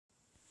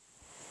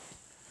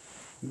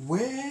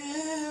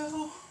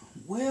Well,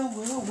 well.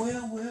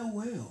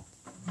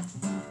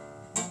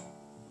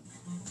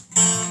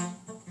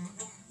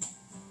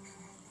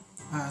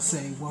 I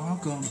say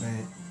welcome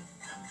back.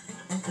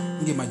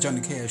 Let me get my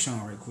Johnny Cash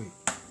on right quick.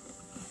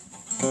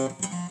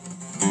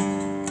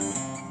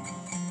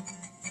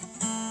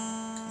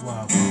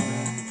 Welcome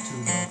back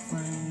to the Frankberry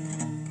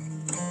Podcast.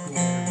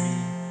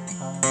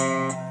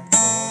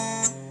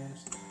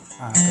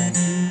 I thank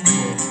you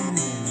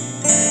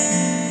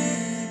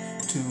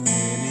for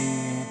tuning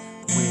in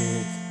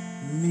with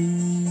me.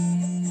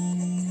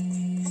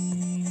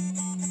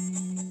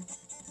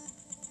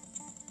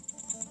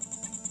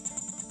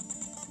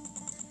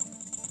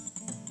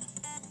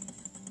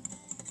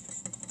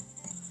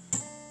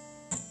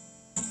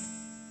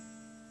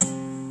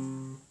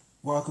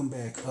 Welcome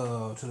back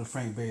to the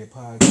Frank Berry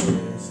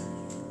Podcast.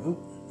 Oh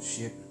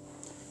shit.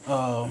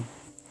 Um,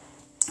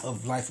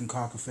 of Life and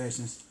Car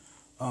Confessions.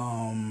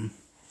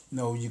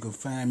 You can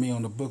find me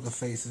on the Book of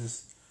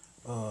Faces,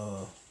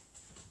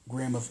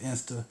 Gram of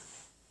Insta,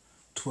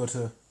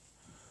 Twitter,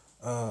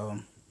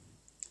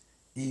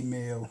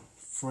 email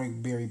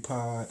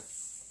frankberrypod,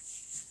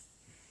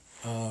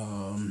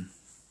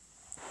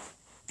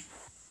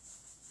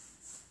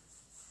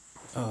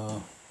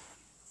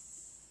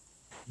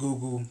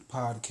 Google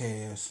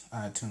Podcasts,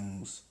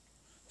 iTunes,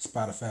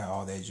 Spotify,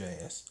 all that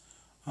jazz.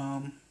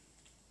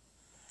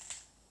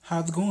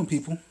 How's it going,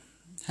 people?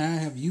 How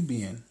have you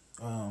been?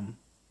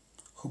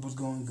 Hope it's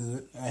going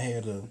good.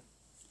 Let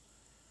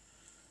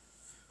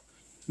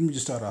me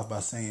just start off by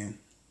saying,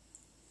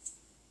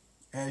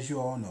 as you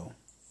all know,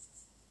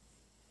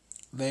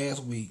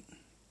 last week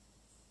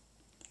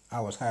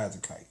I was high as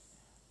a kite.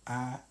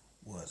 I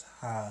was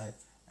high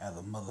as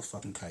a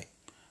motherfucking kite.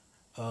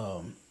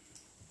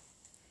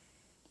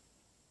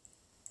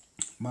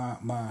 My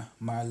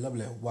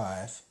lovely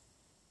wife,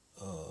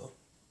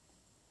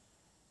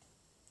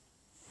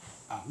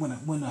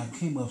 when I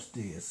came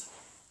upstairs,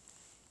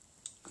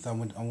 cause I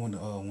wanted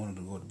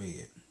to go to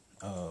bed.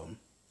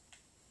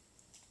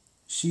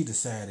 She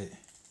decided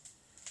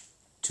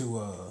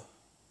to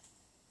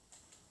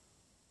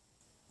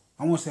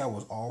I want to say I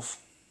was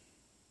off,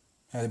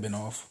 had been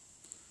off,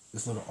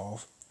 just a little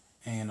off,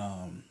 and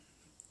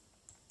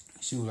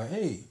she was like,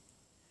 "Hey,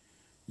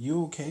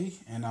 you okay?"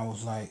 And I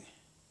was like,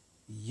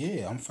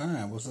 "Yeah, I'm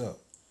fine. What's up?"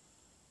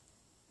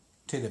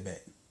 Take it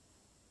back.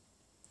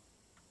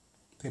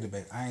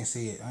 I ain't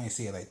say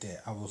it like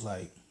that. I was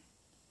like,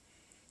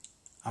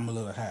 I'm a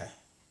little high.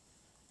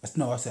 I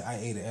said I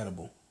ate an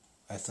edible.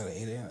 I said I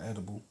ate an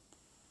edible.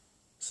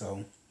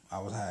 So I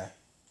was high.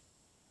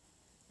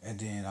 And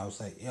then I was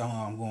like, yeah,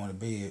 I'm going to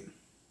bed.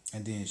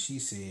 And then she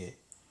said,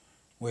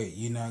 wait,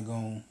 you're not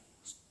going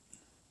to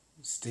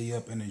stay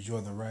up and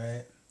enjoy the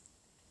ride?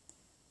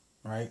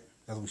 Right?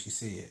 That's what she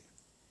said.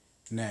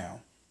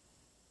 Now,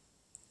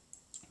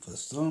 for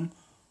some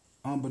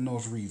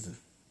unbeknownst reason,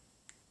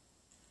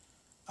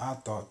 I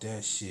thought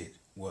that shit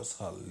was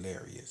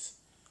hilarious.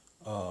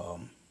 So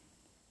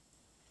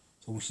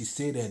when she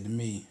said that to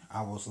me,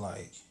 I was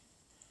like,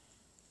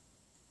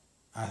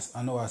 I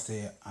know I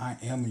said I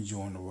am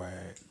enjoying the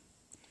ride.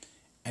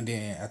 And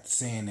then after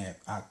saying that,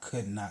 I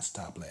could not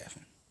stop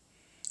laughing.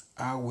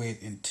 I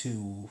went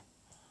into,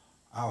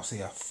 I'll say,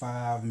 a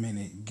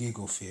 5-minute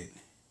giggle fit.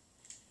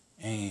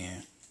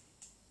 And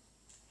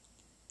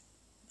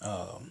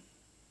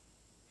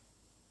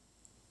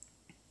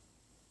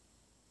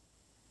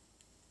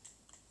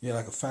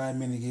like a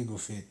 5-minute giggle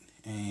fit.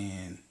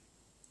 And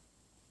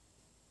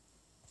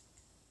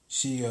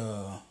she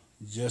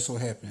just so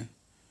happened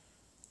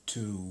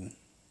to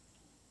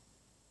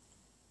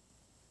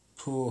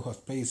pull her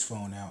space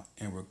phone out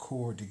and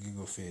record the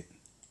giggle fit.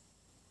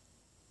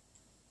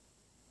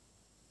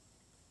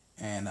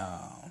 And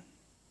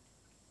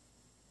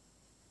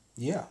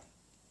yeah.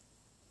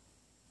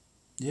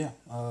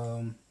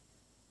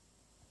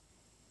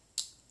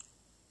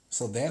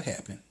 So that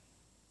happened.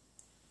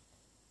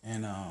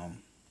 And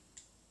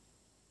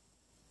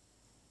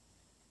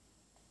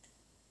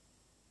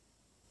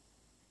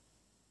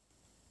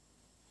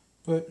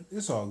but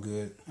it's all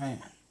good.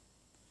 Ain't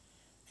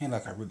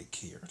like I really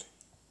cared.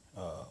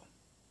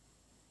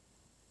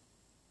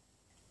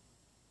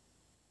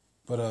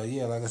 But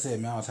yeah, like I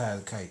said, man, I was high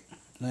as a kite.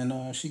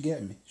 And she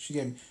got me. She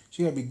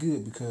got me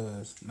good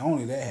because not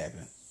only that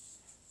happened,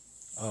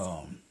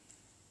 how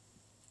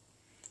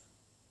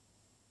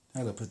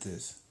do I put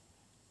this?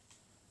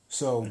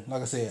 So,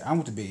 like I said, I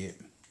went to bed.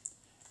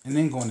 And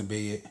then going to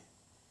bed,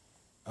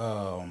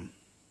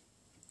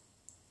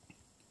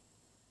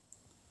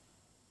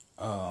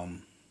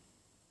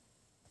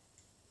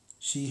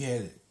 she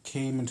had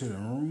came into the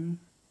room,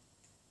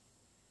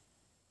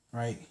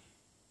 right?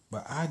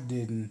 But I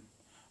didn't.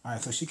 All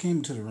right, so she came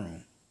into the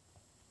room,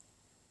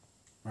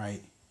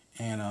 right?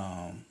 And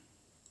I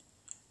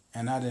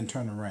didn't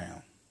turn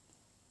around.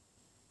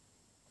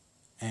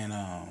 And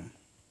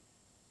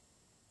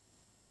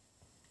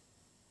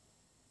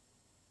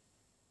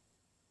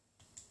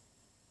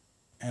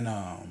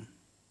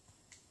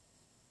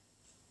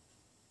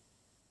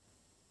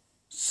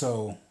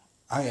so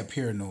I got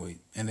paranoid,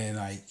 and then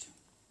like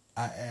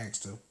I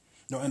asked her,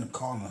 no, I ended up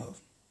calling her.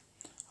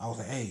 I was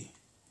like, "Hey,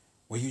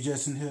 were you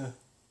just in here?"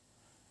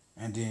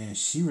 And then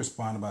she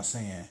responded by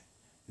saying,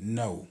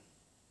 "No."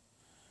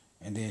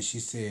 And then she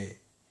said,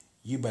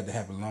 "You about to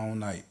have a long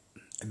night."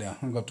 And then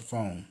hung up the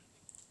phone.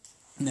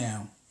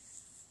 Now,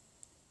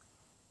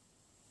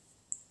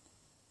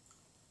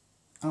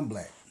 I'm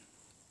black.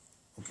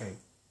 Okay.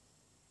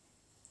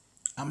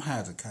 I'm high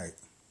as a kite.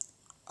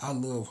 I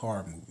love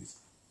horror movies,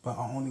 but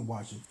I only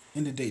watch it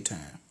in the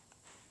daytime.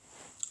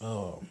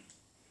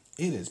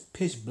 It is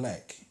pitch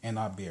black in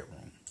our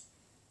bedroom.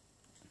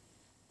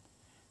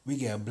 We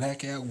got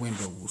blackout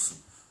windows.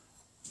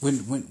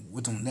 With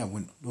them that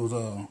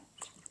those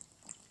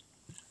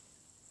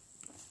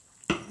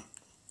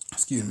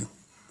excuse me.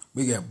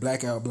 We got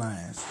blackout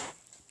blinds.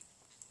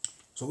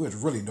 So it's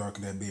really dark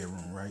in that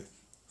bedroom, right?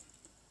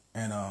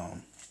 And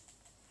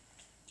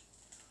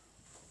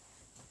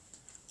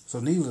so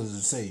needless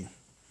to say,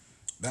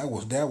 that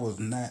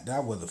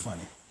wasn't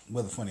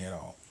funny at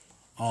all.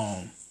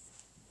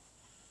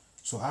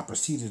 So I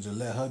proceeded to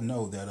let her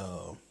know that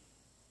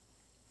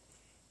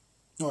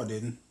no, I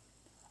didn't.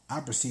 I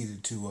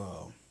proceeded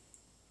to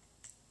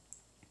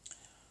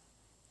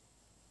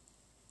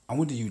I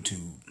went to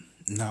YouTube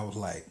and I was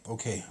like,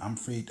 okay, I'm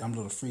a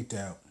little freaked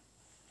out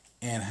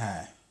and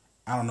high.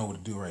 I don't know what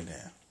to do right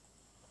now.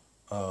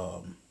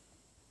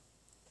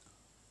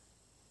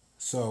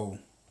 So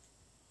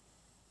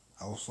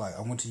I was like,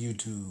 I went to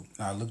YouTube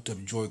and I looked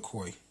up Joy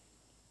Coy.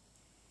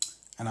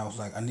 And I was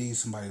like, I need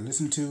somebody to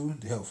listen to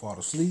help fall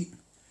asleep.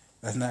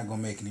 That's not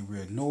gonna make any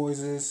weird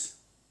noises.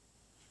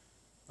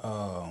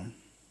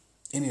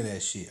 Any of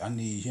that shit. I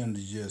need him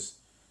to just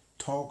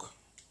talk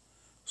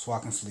so I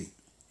can sleep.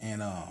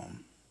 And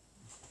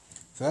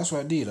so that's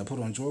what I did. I put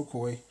on Joy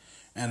Coy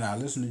and I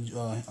listened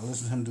to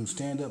him do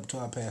stand up until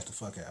I passed the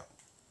fuck out.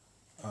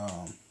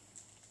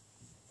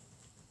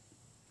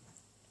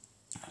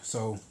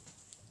 So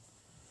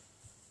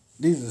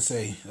needless to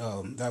say,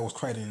 that was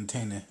quite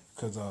entertaining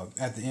because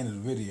at the end of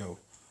the video,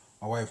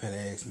 my wife had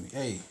asked me,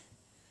 "Hey,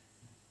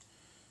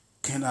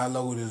 can I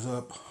load this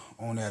up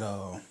on that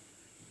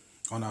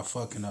on our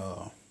fucking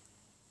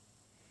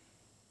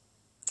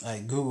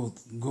like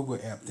Google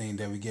app thing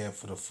that we get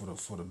for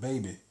the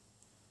baby?"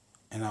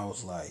 And I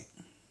was like,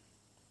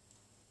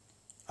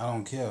 "I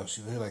don't care."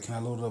 She was like, "Can I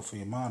load it up for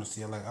your mom to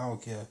see?" I'm like, "I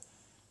don't care.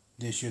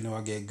 This you know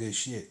I get good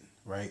shit,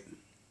 right?"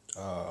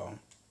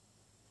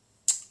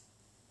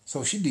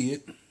 So she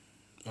did.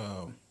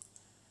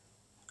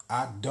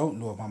 I don't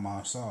know if my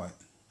mom saw it.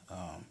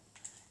 And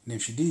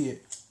if she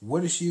did,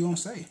 what is she gonna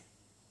say?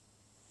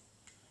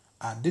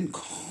 I didn't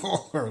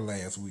call her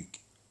last week.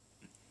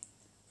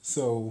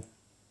 So,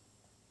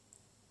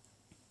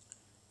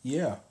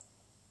 yeah.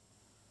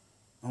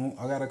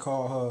 I gotta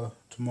call her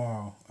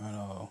tomorrow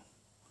and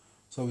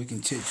so we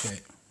can chit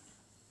chat.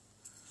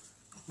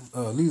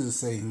 Lisa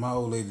say my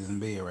old lady's in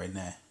bed right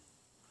now.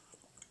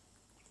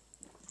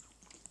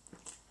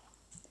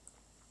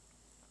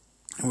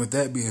 And with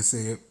that being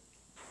said,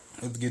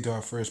 let's get to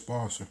our first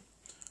sponsor.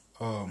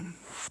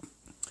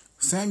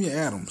 Samuel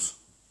Adams,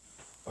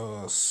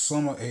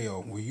 Summer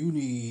Ale, where you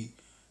need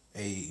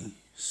a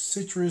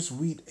citrus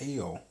wheat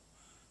ale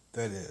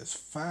that is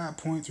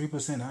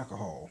 5.3%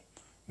 alcohol.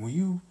 When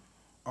you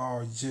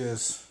are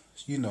just,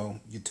 you're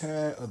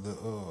tired of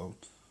the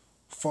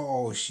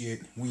fall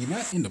shit, when you're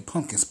not into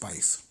pumpkin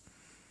spice,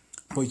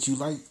 but you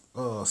like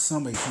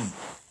summer heat,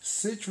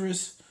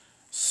 citrus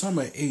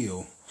summer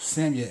ale,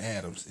 Samuel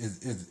Adams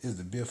is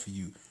the beer for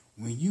you.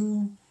 When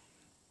you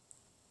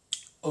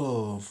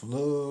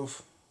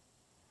love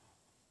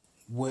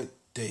what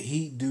the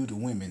heat do to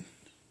women,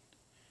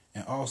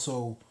 and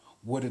also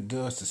what it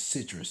does to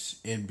citrus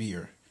in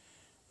beer,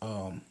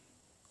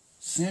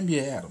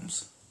 Samuel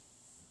Adams,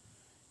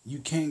 you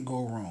can't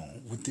go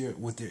wrong with their.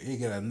 It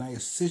got a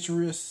nice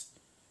citrus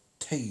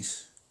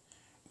taste.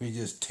 It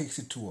just takes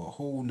it to a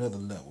whole nother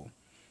level.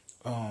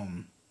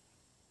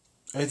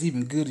 It's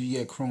even good if you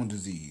have Crohn's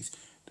disease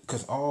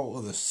because all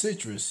of the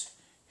citrus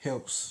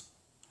helps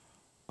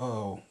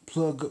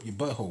plug up your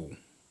butthole,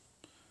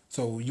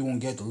 so you won't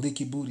get the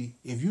leaky booty.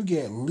 If you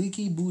get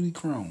leaky booty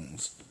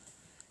Crohn's,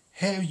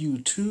 have you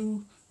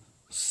 2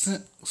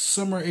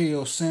 summer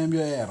ale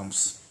Samuel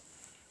Adams,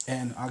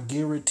 and I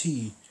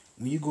guarantee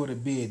when you go to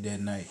bed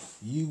that night,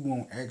 you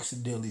won't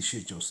accidentally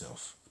shit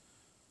yourself.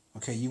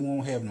 Okay, you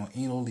won't have no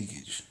anal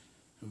leakage.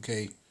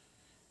 Okay,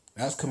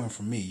 that's coming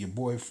from me, your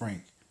boy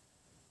Frank,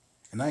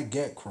 and I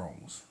get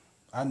Crohn's.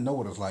 I know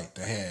what it's like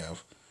to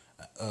have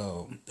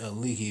a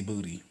leaky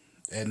booty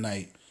at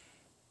night.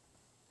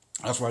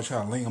 That's why I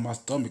try to lay on my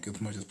stomach as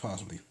much as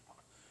possible.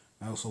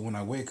 So when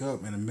I wake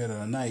up in the middle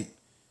of the night,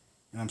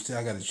 and I'm still,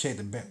 I got to check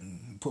the back,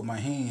 put my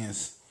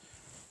hands,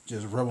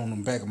 just rub on the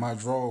back of my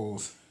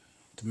drawers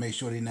to make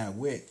sure they're not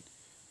wet,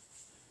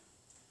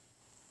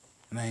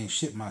 and I ain't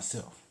shit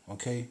myself.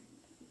 Okay.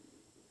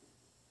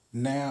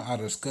 Now I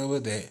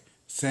discovered that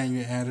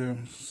Samuel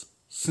Adams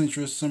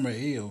Citrus Summer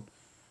Ale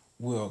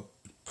will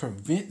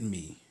prevent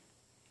me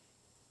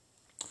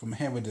from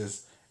having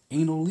this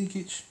anal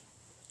leakage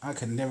I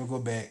could never go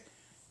back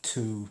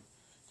to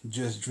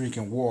just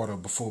drinking water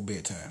before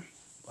bedtime.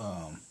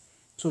 Um,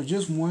 so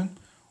just one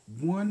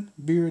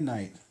beer a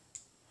night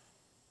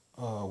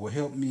will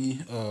help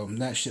me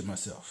not shit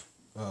myself.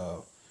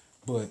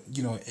 But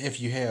if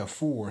you have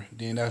four,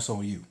 then that's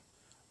on you.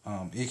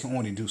 It can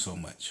only do so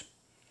much.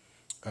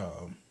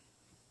 Um,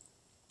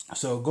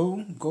 so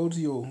go to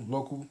your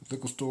local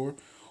liquor store,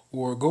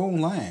 or go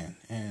online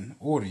and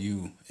order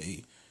you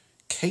a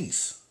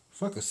case.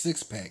 Fuck a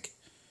 6 pack.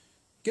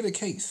 Get a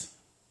case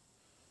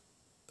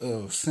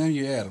of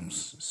Samuel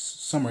Adams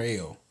Summer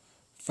Ale,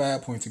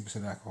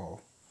 5.3%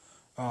 alcohol.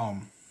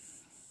 Um,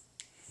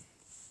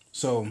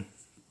 so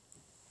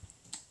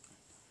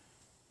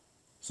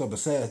so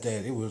besides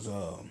that, it was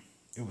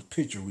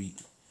picture week.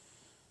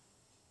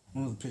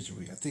 When was the picture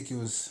week? I think it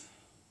was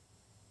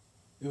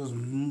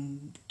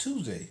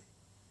Tuesday.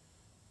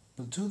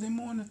 Was it Tuesday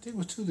morning? I think it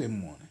was Tuesday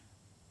morning.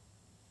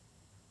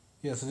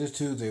 Yeah, so this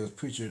Tuesday was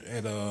pictured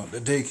at the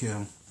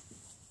daycare.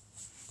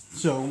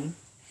 So,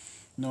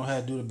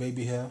 how to do the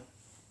baby hair.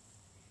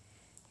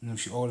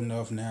 She old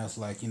enough now. It's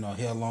like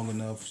hair long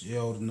enough. She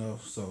old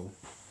enough. So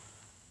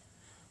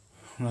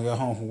when I got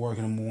home from work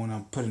in the morning,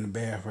 I put in the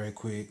bath right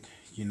quick.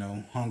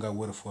 Hung out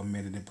with her for a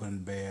minute, then put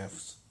in the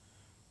baths.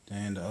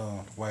 Then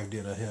the wife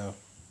did her hair.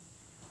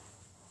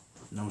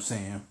 You know what I'm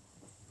saying?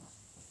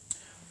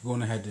 We're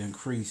gonna have to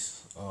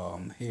increase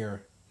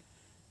hair,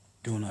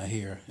 doing her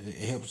hair.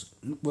 It helps.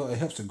 Well, it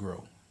helps to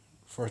grow,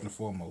 first and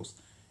foremost,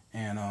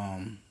 and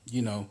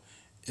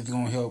it's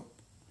gonna help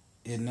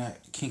it not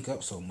kink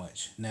up so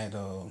much. Not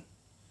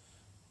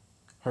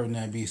her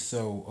not be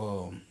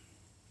so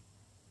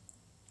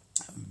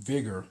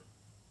vigor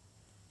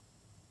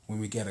when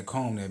we gotta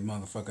comb that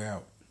motherfucker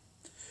out.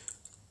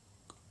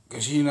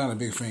 Cause she's not a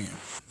big fan.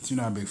 She's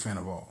not a big fan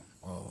of all.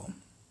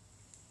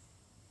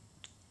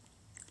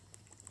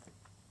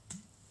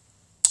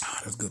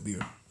 That's good beer.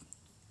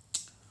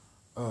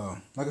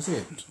 Like I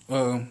said,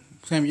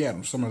 Sammy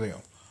Adams,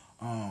 Summerdale.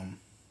 I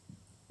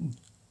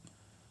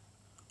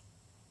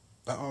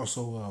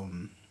also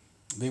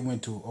they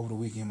went to over the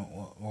weekend.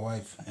 My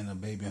wife and the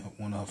baby,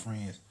 one of her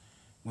friends,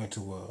 went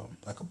to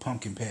like a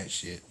pumpkin patch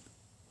shit,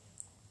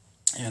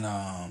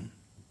 and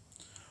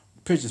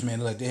pictures, man,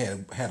 like they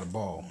had a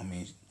ball. I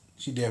mean,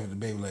 she definitely the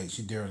baby, like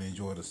she definitely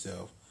enjoyed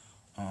herself.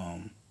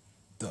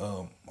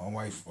 The my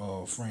wife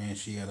friend,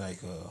 she had like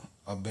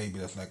a baby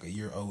that's like a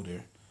year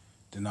older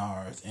than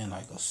ours, and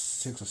like a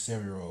 6 or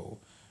 7 year old.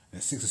 And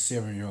the 6 or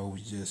 7 year old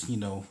was just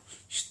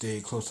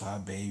stayed close to her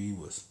baby,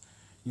 was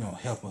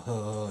helping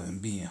her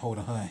and being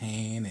holding her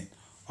hand and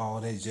all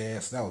that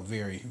jazz. So that was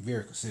very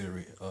very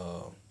considerate.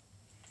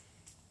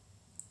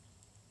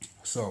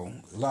 So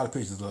a lot of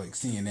pictures like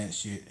seeing that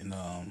shit, and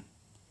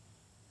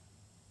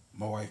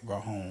my wife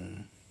brought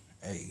home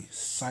a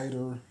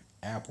cider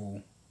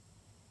apple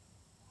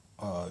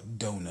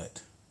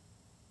donut,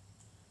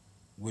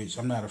 which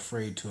I'm not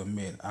afraid to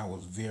admit I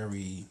was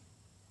very,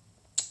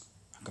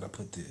 how could I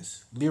put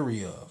this,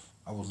 leery of.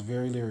 I was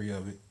very leery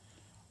of it.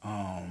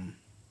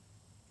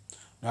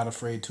 Not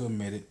afraid to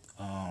admit it.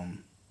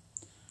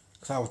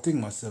 Cause I was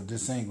thinking to myself,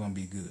 this ain't gonna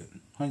be good.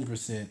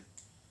 100%.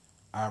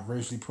 I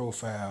racially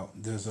profiled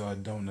this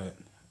donut,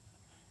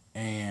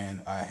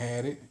 and I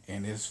had it,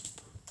 and it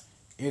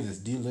is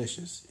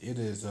delicious. It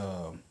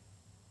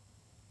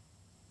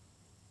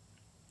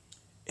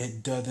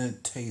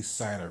doesn't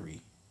taste cidery,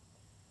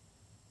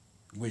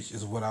 which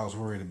is what I was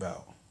worried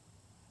about.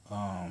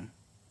 Um,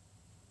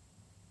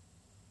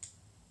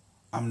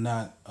 I'm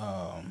not.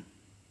 I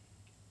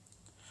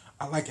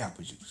like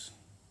apple juice.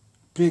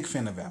 Big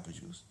fan of apple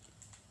juice.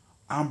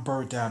 I'm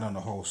burnt out on the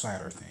whole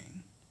cider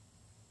thing.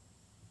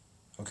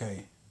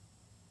 Okay,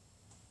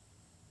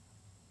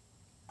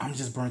 I'm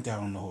just burnt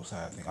out on the whole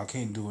cider thing. I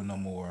can't do it no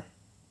more.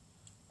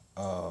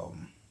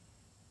 Um,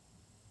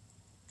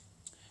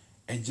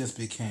 it just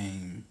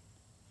became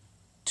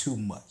too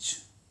much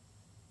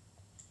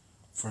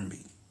for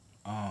me.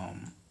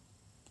 Um,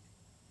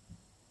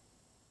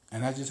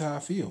 and that's just how I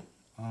feel.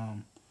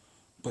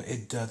 But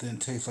it doesn't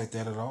taste like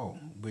that at all,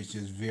 which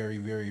is very,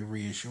 very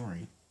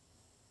reassuring.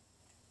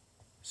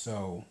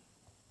 So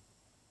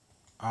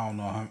I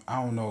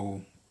don't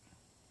know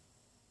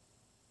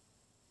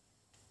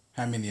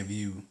how many of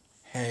you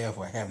have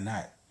or have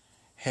not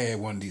had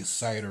one of these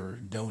cider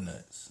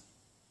donuts,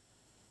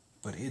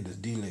 but it is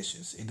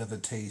delicious. It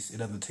doesn't taste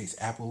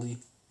appley.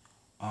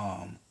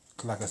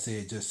 Like I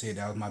said, just said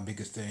that was my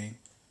biggest thing.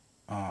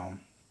 Um,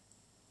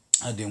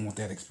 I didn't want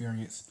that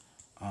experience.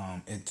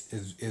 It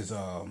is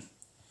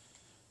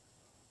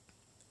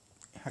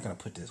how can I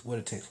put this? What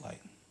it tastes like?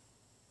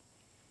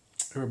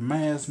 It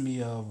reminds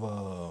me of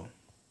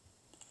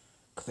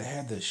cause it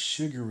had the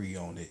sugary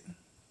on it,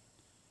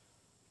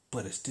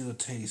 but it still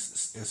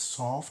tastes. It's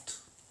soft.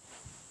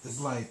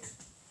 It's like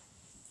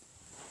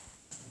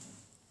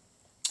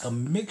a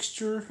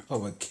mixture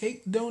of a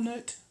cake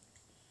donut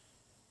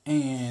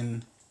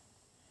and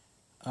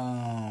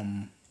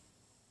um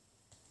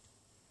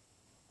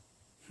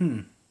hmm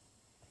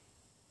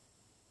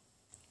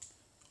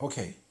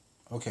okay,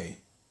 okay,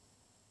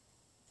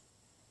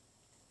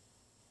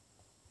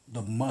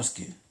 the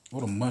Muskin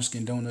or the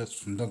Munchkin donuts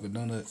from Dunkin'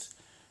 Donuts.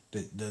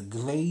 The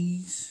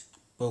glaze,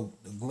 but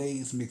the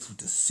glaze mixed with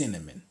the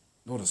cinnamon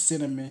or the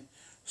cinnamon,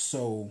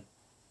 so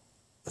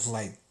it's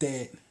like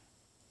that.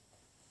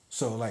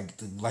 So like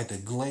the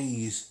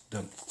glaze,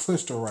 the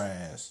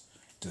crystallized,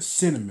 the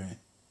cinnamon,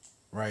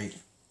 right?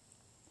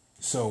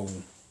 So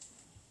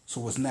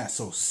it's not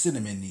so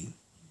cinnamony,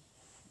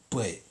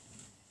 but you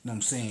know what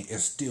I'm saying,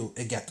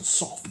 it got the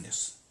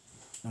softness.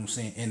 You know what I'm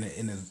saying? And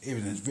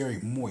everything's very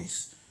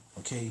moist.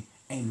 Okay?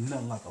 Ain't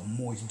nothing like a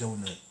moist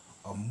donut.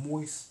 A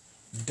moist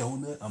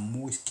donut, a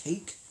moist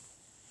cake.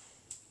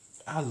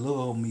 I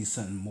love me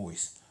something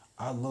moist.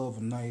 I love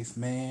a nice,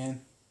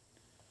 man.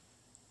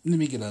 Let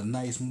me get a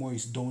nice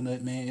moist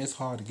donut, man. It's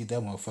hard to get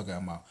that motherfucker out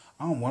of my mouth.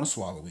 I don't want to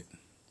swallow it.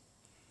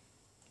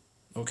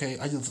 Okay?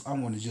 I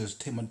want to just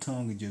take my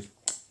tongue and just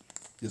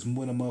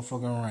move the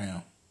motherfucker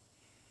around.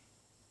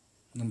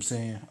 You know what I'm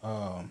saying?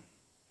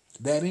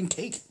 That ain't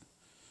cake.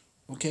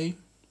 Okay?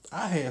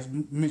 I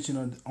have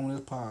mentioned on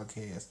this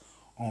podcast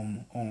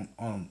on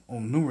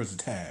numerous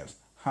times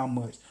how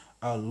much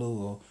I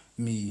love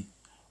me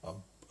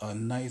a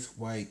nice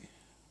white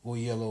or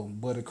yellow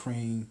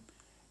buttercream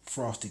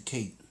frosted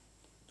cake.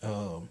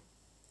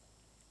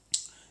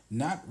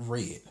 Not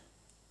red.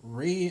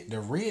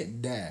 The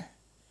red dye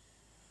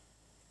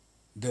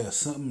does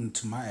something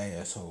to my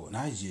asshole, and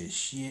I just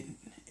shit.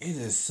 It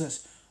is such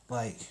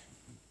like.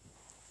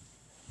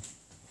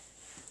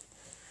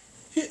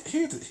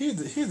 Here's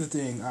the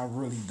thing I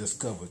really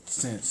discovered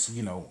since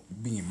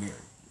being married.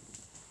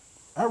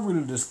 I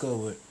really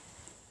discovered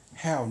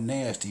how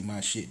nasty my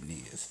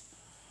shitting is.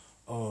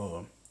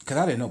 Cause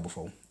I didn't know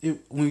before.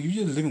 When you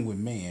just living with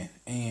man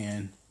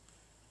and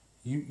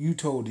you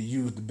told to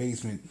use the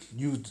basement,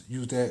 use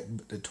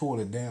the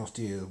toilet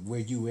downstairs where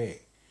you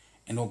at,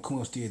 and don't come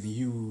upstairs and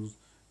use.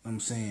 I'm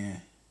saying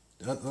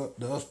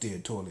the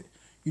upstairs toilet.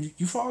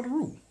 You follow the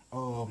rule.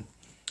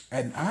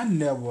 And I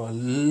never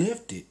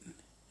lifted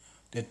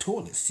the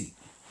toilet seat.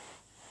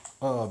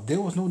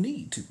 There was no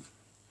need to.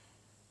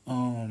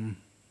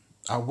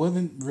 I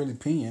wasn't really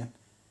peeing.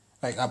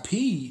 Like I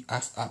pee,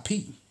 I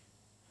pee.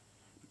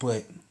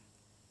 But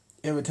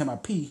every time I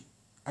pee,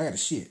 I got to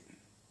shit.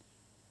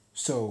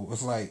 So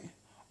it's like,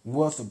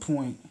 what's the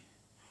point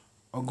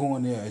of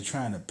going there and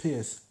trying to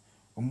piss?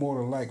 Or more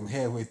than likely,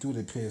 halfway through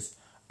the piss,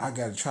 I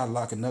got to try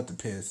locking up the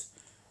piss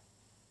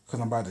because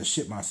I'm about to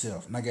shit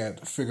myself. And I got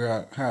to figure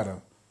out how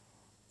to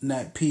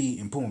not pee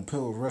and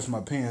pull the rest of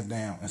my pants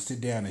down and sit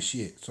down and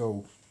shit.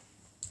 So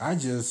I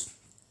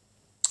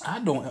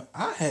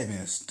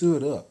haven't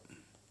stood up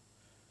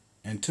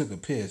and took a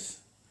piss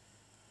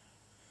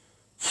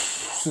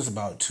since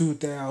about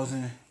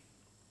 2000.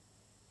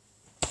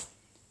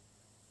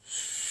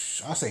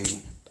 I say,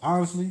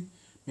 honestly,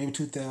 maybe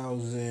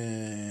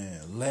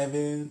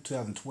 2011,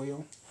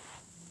 2012.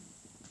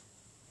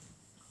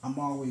 I'm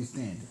always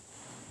standing.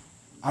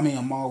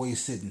 I'm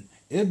always sitting.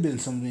 It's been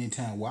so many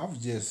times where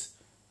I've just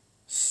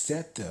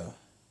sat there,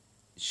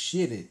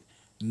 shitted,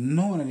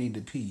 knowing I need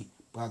to pee,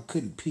 but I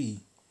couldn't pee.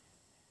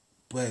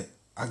 But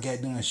I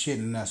got done shitting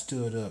and I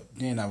stood up.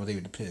 Then I was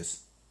able to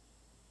piss.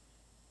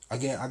 I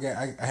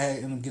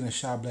had ended up getting a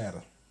shot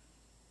bladder.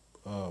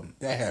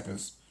 That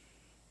happens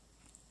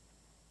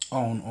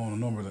on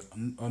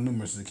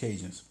numerous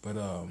occasions. But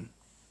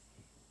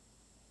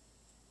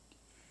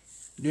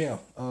yeah.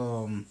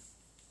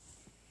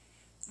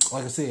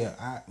 Like I said,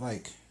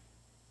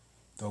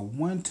 the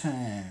one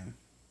time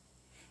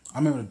I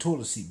remember the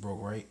toilet seat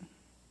broke, right?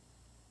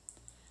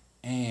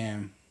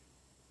 And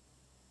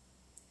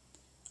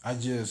I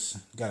just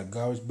got a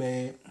garbage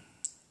bag,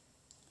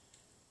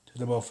 took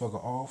the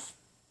motherfucker off,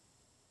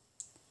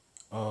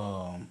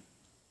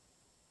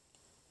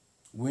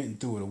 went and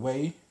threw it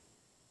away.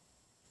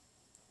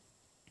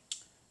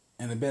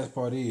 And the best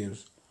part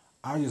is,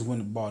 I just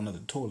went and bought another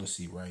toilet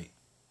seat, right?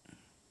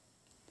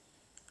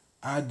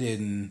 I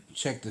didn't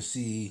check to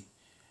see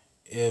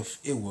if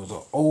it was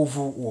an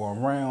oval or a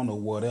round or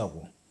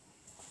whatever.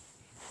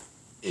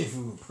 If it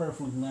was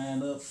perfectly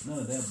lined up, none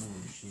of that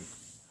bullshit.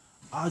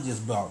 I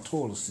just bought a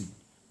toilet seat,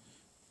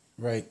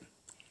 right?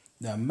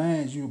 Now,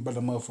 mind you, but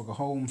the motherfucker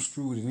home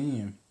screwed it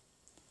in.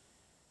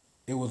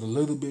 It was a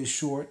little bit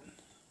short,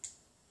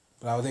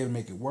 but I was able to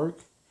make it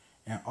work.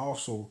 And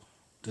also,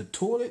 the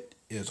toilet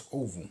is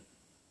oval.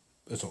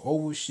 It's an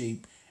oval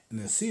shape, and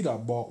the seat I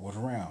bought was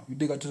round. You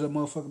think I took that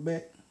motherfucker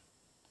back?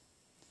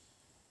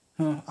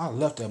 Huh? I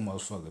left that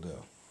motherfucker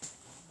there.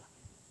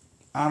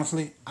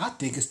 Honestly, I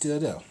think it's still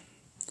there.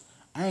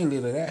 I ain't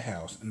lived at that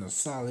house in a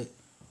solid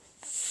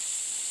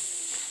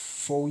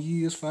 4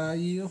 years, 5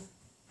 years.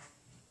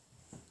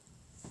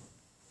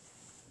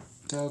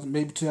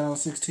 Maybe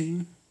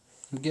 2016,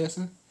 I'm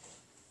guessing.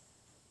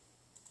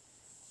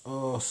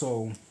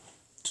 So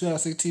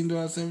 2016,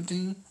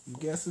 2017, I'm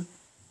guessing.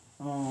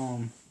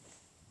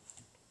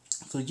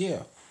 So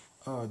yeah,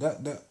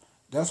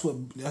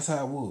 that's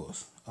how it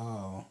was.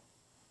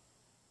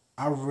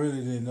 I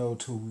really didn't know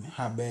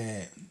how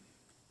bad.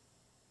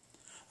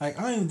 Like,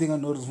 I don't even think I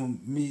noticed when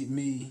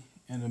me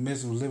and the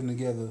missus was living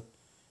together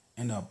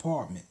in the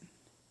apartment.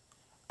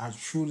 I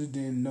truly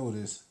didn't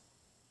notice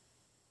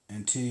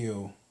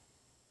until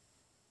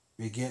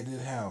we get to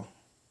the house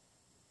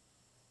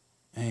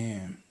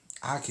and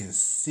I can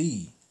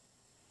see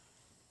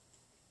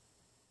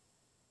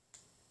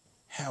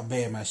how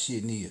bad my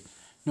shit is. You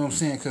know what I'm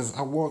saying? Because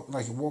I walk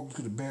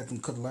to the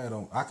bathroom, cut the light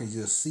on. I can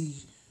just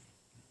see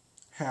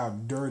how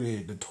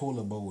dirty the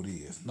toilet bowl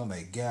is. And I'm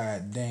like,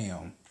 God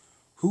damn,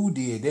 who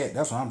did that?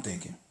 That's what I'm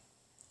thinking.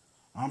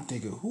 I'm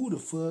thinking, who the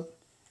fuck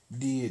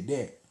did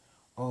that?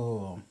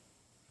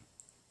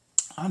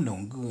 I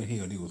know good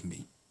hell it was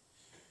me.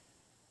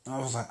 I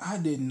was like, I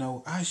didn't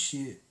know I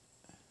shit.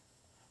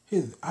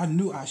 I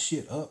knew I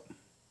shit up.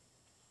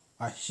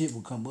 My shit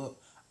would come up.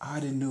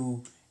 I didn't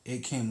know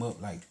it came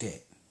up like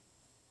that.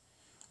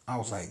 I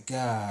was like,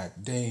 God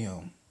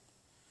damn.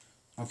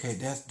 Okay,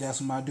 that's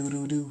what my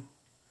doo do.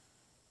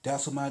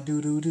 That's what my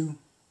doo do.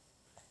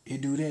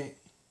 It do that.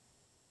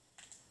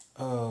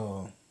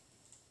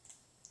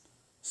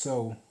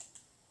 So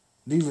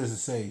needless to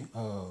say,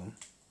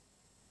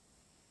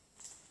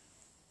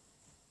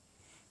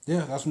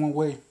 yeah, that's one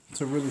way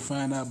to really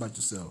find out about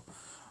yourself.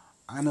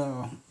 I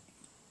know.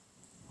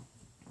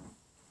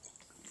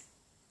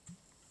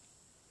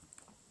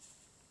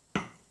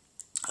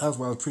 That's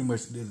why I pretty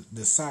much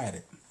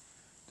decided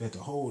that the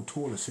whole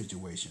toilet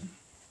situation,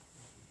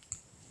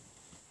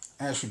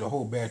 actually the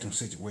whole bathroom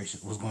situation,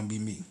 was going to be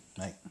me.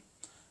 Like,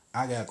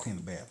 I got to clean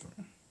the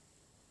bathroom.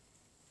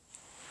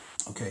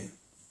 Okay.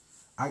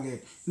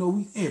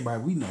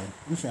 Everybody, we know,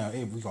 we found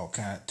we all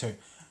kind of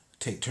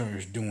take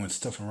turns doing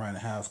stuff around the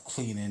house,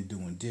 cleaning,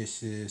 doing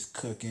dishes,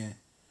 cooking,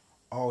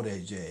 all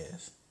that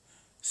jazz.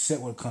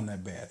 Except when it come to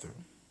that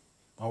bathroom.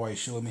 My wife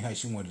showed me how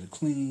she wanted to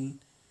clean.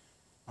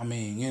 I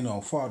mean,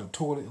 for the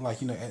toilet,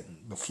 like, at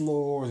the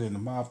floors and the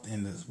mop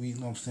and you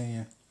know what I'm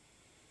saying?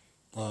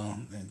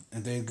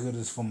 And they're good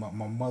as for my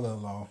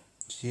mother-in-law.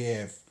 She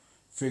had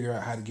figured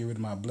out how to get rid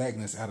of my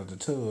blackness out of the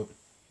tub.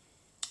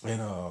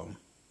 And,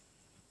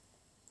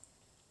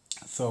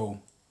 so,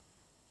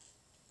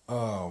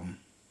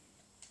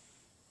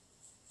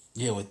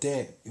 yeah, with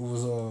that, it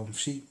was,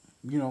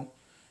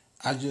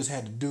 I just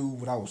had to do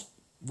what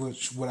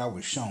I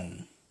was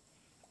shown.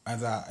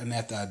 After I, you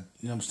know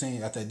what I'm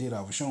saying, after I did,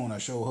 I was shown. I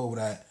showed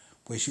her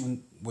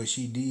what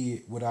she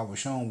did, what I was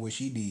shown, what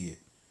she did,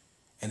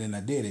 and then I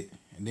did it,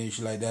 and then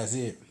she like, that's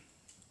it.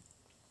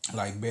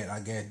 Like, bet I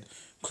got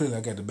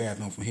the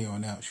bathroom from here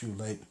on out. She was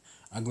like,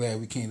 I'm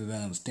glad we came to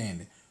that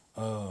understanding,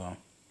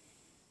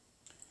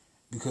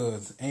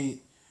 because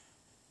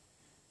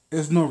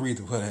there's no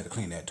reason for her to have to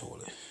clean that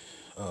toilet.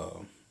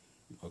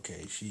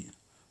 Okay,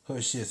 her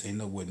shits ain't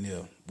nowhere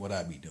near what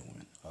I be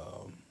doing.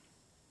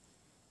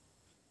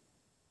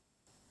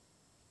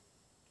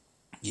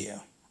 Yeah.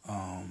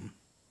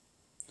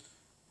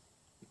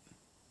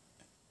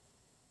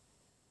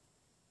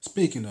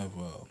 Speaking of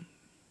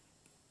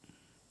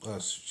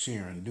us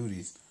sharing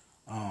duties,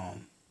 I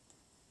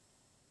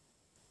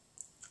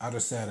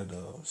decided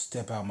to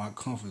step out my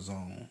comfort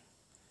zone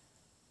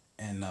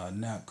and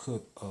not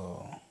cook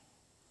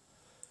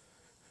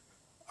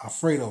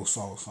Alfredo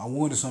sauce. I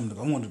wanted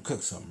to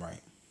cook something,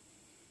 right?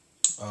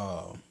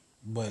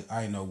 But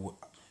I know what.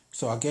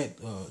 So I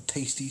get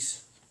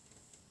Tasties,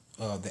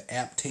 the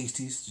app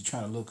Tasties, to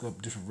try to look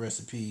up different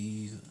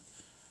recipes.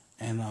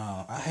 And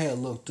I had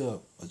looked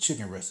up a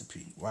chicken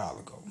recipe a while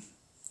ago.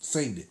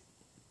 Saved it.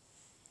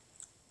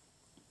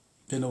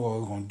 Didn't know what I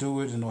was gonna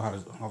do it. Didn't know how I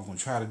was gonna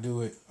try to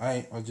do it.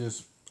 I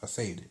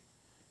saved it.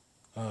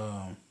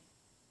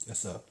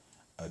 It's a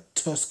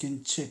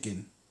Tuscan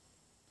chicken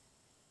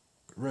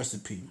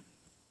recipe,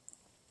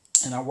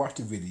 and I watched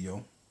the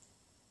video.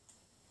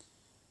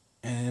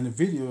 And in the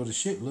video, the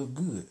shit looked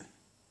good,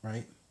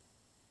 right?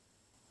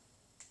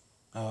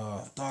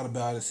 Thought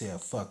about it,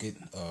 said fuck it.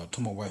 Told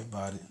my wife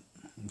about it.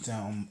 I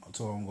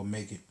told her I'm gonna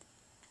make it.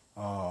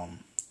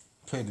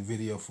 Played the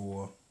video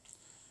for her.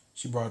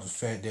 She brought up the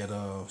fact that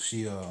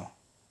she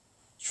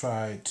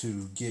tried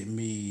to get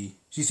me.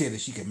 She said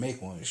that she could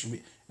make one.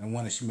 And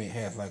one that she made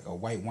has like a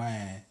white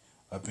wine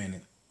up in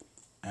it.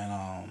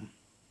 And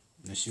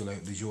she was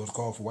like, "Did yours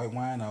call for white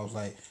wine?" I was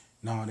like,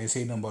 "No, they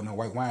say nothing about no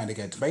white wine. They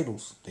got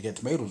tomatoes. They got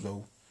tomatoes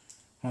though."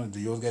 Do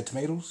yours got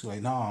tomatoes? She's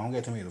like, "No, I don't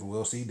got tomatoes."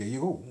 Well, see, there you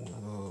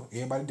go.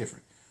 Everybody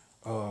different.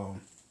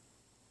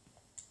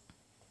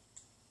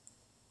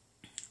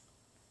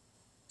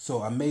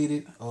 So I made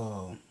it.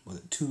 Was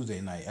it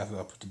Tuesday night after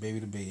I put the baby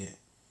to bed?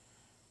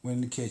 Went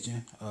in the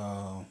kitchen.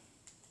 Got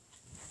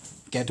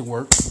to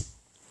work.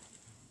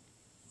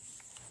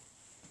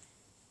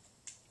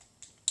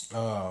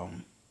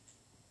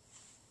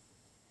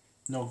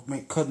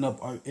 Cutting up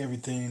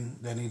everything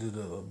that needed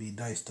to be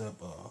diced up.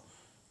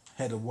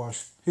 Had to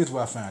wash. Here's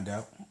what I found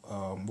out.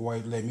 My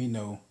wife let me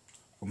know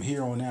from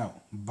here on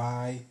out,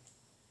 buy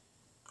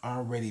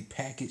already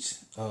packaged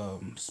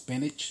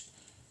spinach,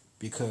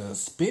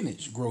 because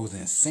spinach grows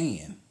in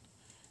sand,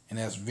 and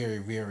that's very,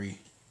 very.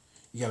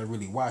 You gotta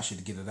really wash it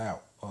to get it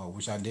out,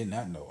 which I did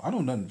not know. I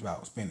know nothing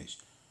about spinach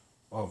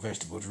or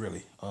vegetables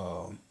really.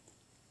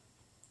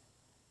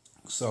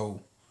 So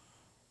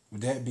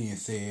with that being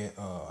said,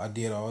 I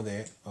did all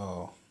that.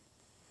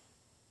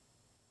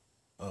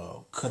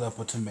 cut up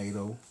a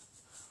tomato,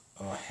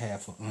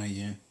 half an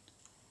onion.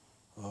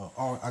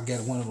 Or I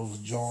got one of those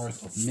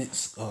jars of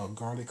minced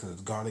garlic, because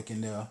there's garlic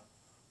in there.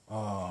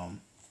 Um,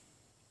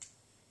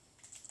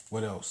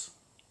 what else?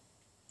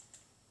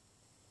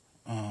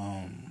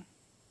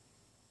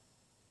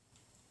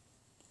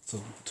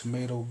 So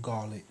tomato,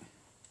 garlic,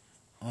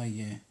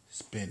 onion,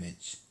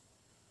 spinach,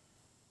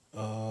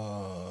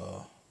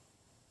 uh,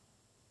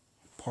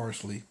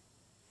 parsley,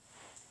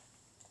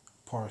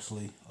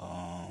 parsley.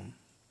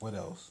 What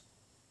else?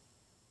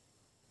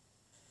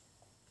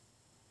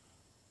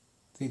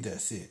 I think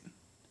that's it.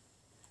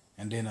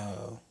 And then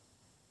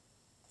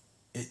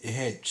it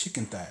had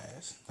chicken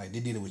thighs. Like they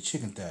did it with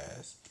chicken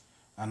thighs,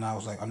 and I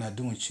was like, I'm not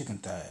doing chicken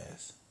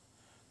thighs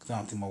because I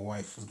don't think my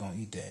wife was gonna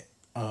eat that.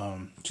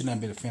 She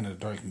not been a fan of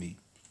the dark meat.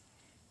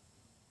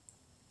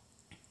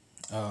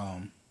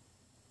 Um,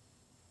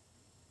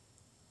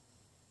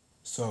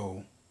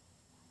 so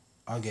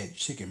I got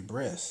chicken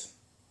breast,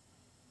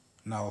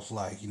 and I was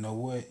like, you know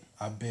what?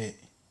 I bet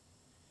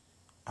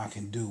I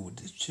can do with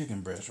this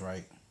chicken breast,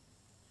 right?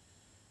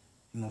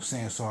 You know what I'm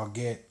saying? So I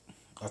get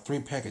a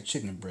 3-pack of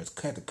chicken breast,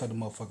 cut the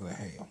motherfucker in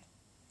half.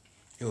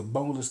 It was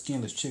boneless,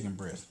 skinless chicken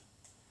breast,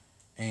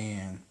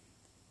 and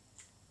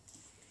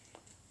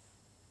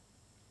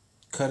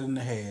cut it in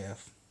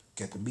half.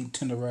 Got the meat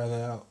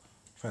tenderizer out.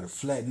 Try to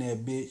flatten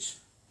that bitch.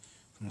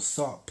 Some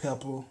salt,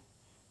 pepper,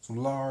 some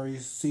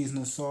Lawry's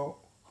seasoning salt.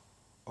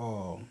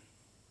 And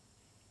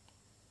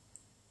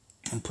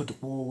put the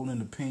oil in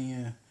the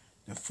pan.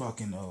 And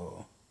fucking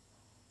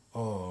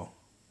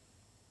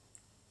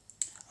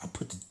I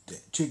put the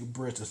chicken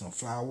breast in some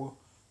flour.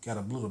 Got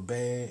a little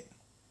bag,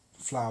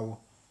 flour,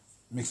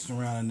 mixed it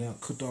around in there.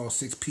 Cooked all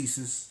 6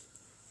 pieces.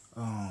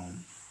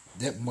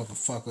 That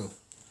motherfucker.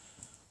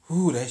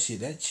 Ooh,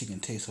 that chicken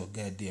tastes so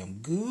goddamn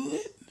good.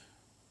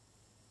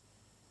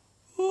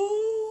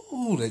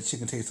 Ooh, that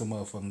chicken tastes so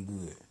motherfucking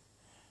good.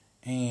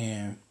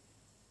 And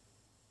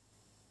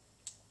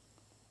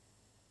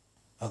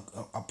I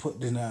put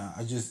then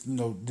I just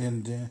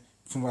then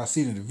from what I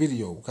seen in the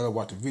video, because I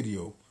watched the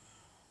video,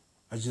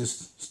 I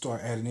just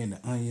start adding in the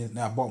onion.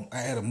 Now I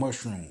added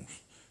mushrooms.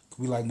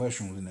 We like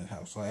mushrooms in that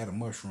house, so I added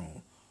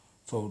mushroom.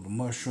 So the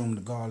mushroom,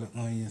 the garlic,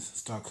 onions,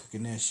 start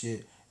cooking that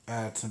shit.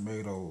 Added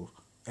tomatoes,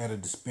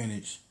 added the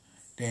spinach,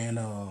 then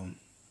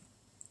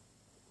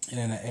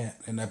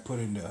and I put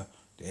in the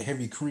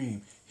heavy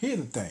cream. Here's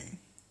the thing,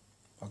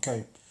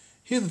 okay?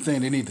 Here's the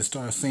thing they need to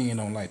start saying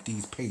on like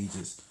these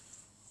pages,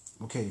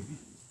 okay?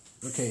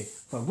 Okay,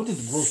 but what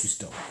is the grocery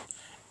store?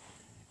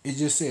 It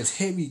just says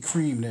heavy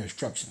cream in the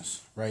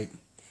instructions, right?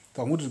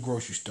 So I went to the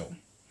grocery store.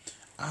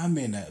 I'm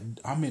in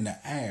the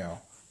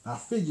aisle. I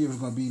figured it was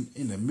gonna be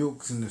in the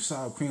milks and the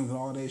sour creams and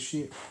all that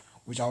shit,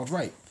 which I was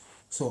right.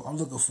 So I'm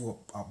looking for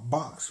a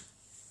box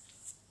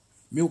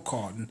milk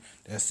carton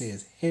that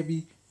says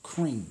heavy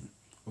cream,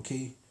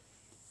 okay?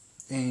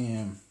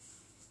 And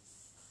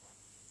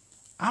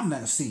I'm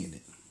not seeing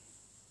it.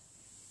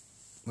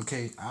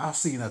 Okay, I've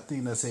seen a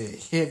thing that said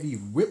heavy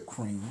whipped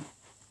cream.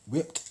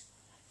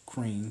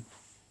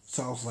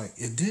 So I was like,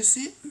 is this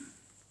it?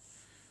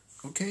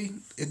 Okay,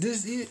 is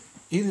this it?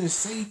 It didn't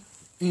say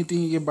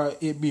anything about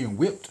it being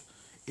whipped.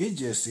 It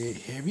just said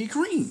heavy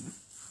cream.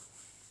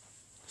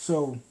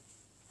 So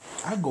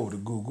I go to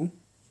Google.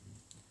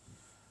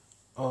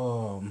 I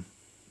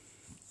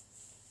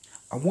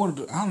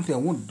don't think I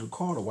wanted to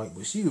call the wife,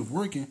 but she was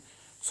working.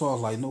 So I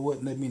was like, you know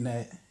what? Let me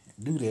not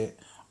do that.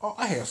 Oh,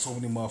 I have so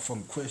many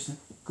motherfucking questions.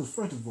 Because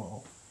first of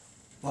all,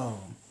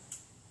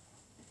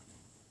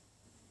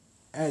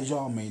 as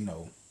y'all may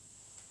know,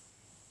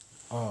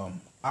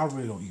 I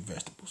really don't eat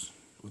vegetables.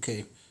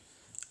 Okay,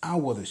 I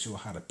wasn't sure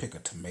how to pick a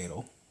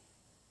tomato.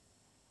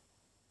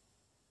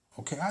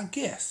 Okay, I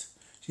guess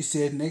she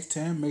said next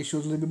time make sure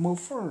it's a little bit more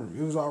firm.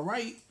 It was all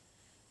right.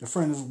 The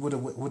furnace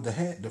with the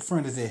hat, the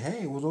furnace it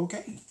had was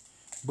okay,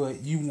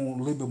 but you want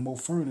a little bit more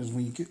firmness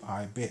when you get.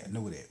 I bet I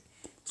know that.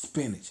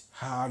 Spinach,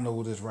 how I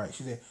know this right?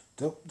 She said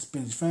the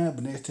spinach fine,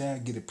 but next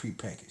time get it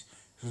prepackaged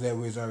so that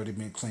way it's already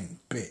been cleaned.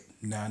 Bet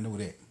now I know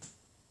that.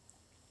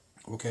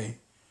 Okay,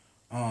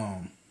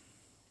 but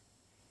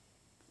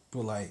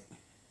like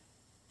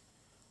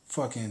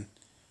fucking,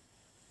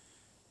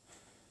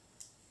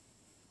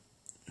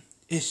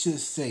 it should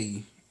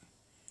say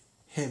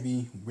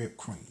heavy whipped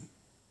cream.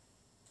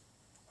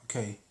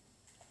 Okay,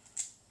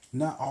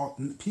 not all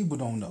people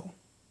don't know.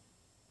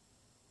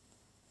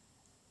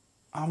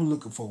 I'm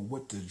looking for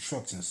what the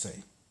instructions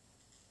say.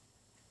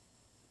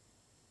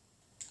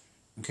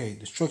 Okay,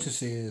 the instruction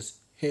says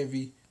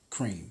heavy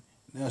cream.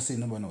 Now I say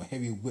nobody know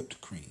heavy whipped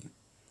cream.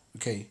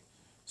 Okay,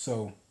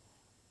 so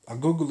I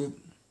Google it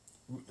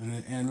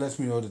and it lets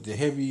me know that the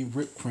heavy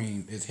whipped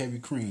cream is heavy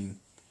cream.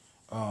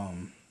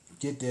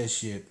 Get that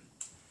shit.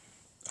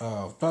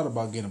 Thought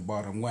about getting a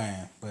bottle of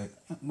wine, but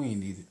we ain't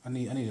need it. I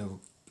need to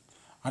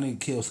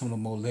kill some of the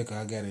more liquor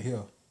I got in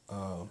here.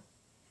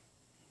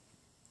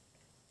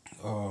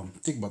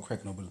 Think about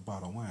cracking open a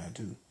bottle of wine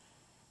too.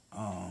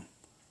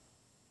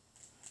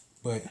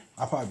 But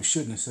I probably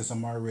shouldn't since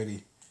I'm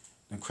already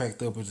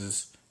cracked up with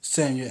this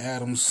Samuel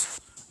Adams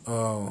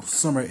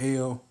Summer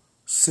Ale,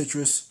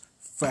 citrus,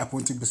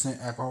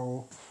 5.3%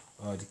 alcohol,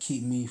 to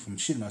keep me from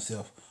shitting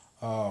myself.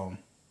 But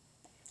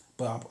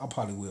I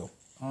probably will.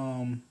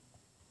 I,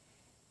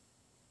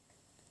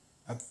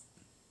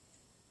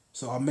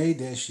 so I made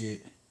that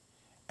shit,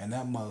 and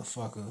that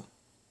motherfucker,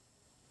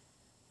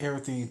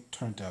 everything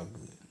turned out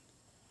good.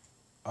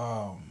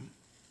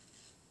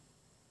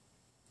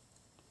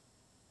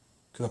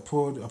 Cause I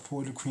poured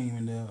the cream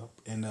in there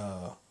and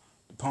the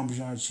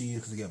Parmesan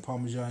cheese, cause I got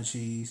Parmesan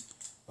cheese.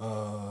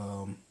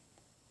 What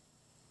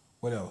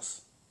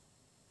else?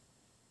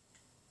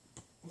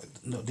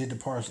 No, did the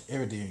parts,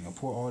 everything. I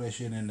poured all that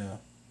shit in there,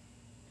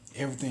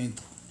 everything,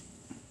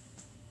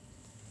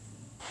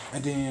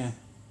 and then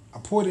I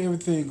poured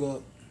everything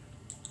up.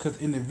 Cause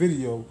in the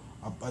video,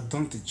 I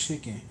dunked the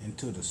chicken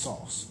into the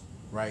sauce,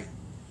 right?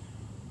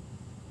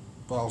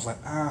 But I was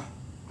like, I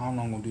don't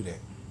know I'm gonna do that.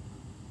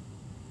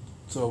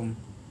 So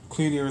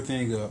cleaned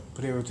everything up,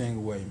 put everything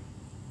away,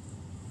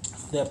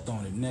 slept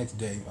on it. Next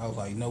day, I was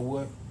like, you know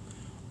what?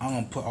 I'm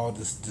gonna put all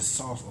this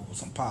sauce over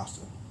some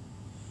pasta.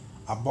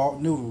 I bought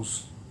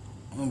noodles.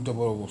 I'm gonna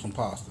double over some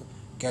pasta.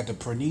 Got the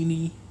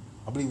pernini.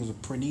 I believe it was a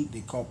pernini.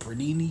 They call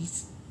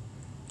perninis.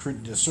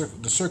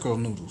 The circle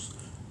noodles.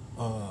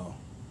 Uh,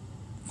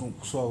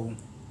 so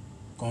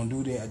gonna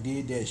do that. I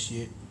did that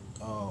shit.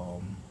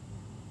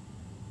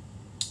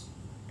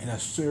 And I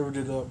served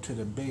it up to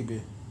the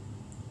baby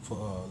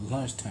for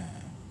lunchtime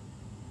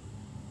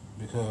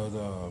because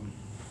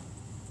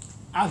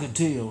I could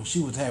tell she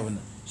was having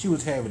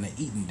an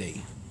eating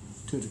day,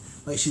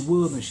 like she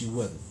was and she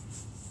wasn't.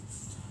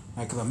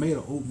 Like, cause I made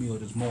her oatmeal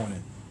this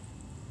morning,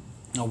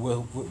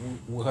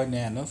 with her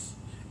nanas,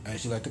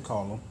 as she like to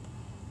call them,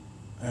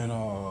 and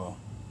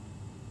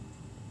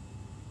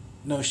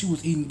no, she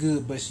was eating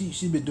good, but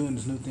she been doing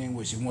this new thing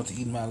where she wants to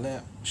eat in my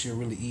lap. She'll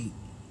really eat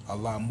a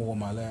lot more in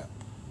my lap.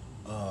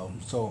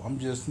 So I'm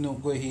just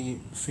go ahead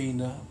feeding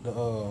her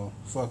the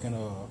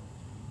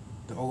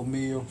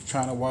oatmeal.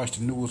 Trying to watch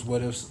the newest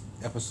What If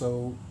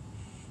episode,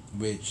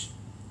 which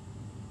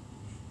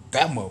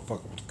that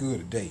motherfucker was good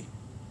today.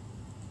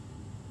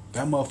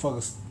 That motherfucker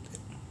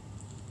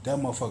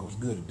was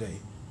good today.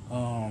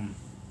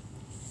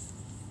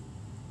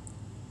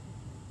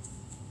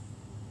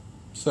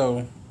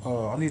 So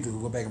I need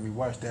to go back and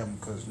rewatch that one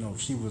because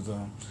she was.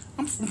 I'm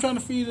trying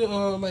to feed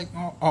her like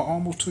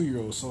almost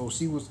 2-year-old, so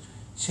she was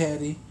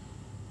chatty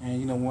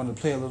and wanted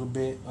to play a little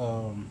bit.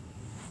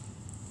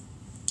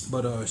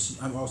 But I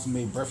also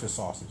made breakfast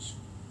sausage.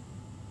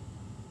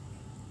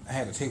 I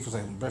had to take for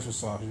some breakfast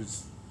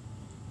sausages,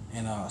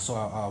 and so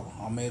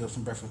I made up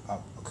some breakfast. I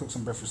cooked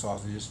some breakfast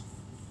sausages.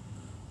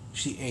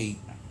 She ate.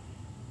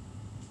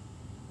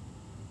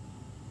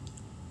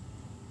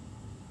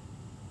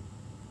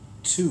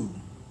 Two,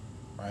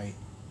 right?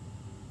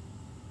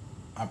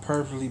 I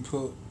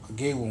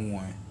gave her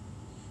one.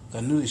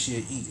 I knew that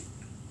she'd eat it.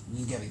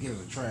 You gotta give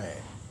it a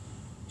try.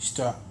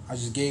 I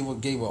just gave her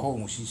a whole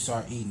one. She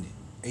started eating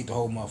it. Ate the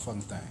whole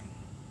motherfucking thing.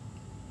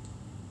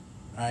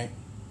 Right?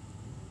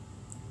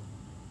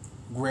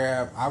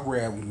 I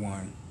grabbed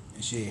one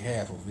and she ate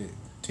half of it.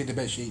 Take the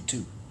bet she ate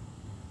two.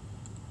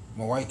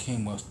 My wife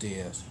came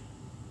upstairs,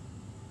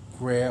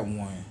 grabbed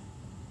one,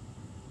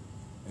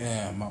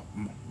 and my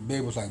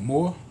baby was like,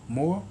 more?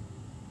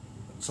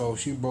 So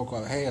she broke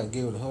out half,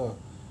 gave it to her.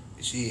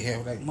 She ate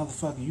half, like,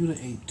 motherfucker, you done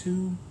ate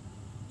two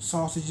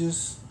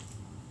sausages?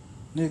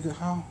 Nigga,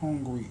 how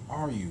hungry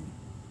are you?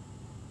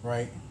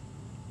 Right?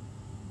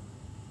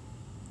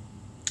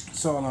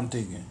 That's all I'm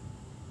thinking.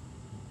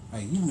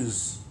 Like, you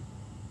was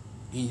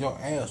eating your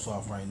ass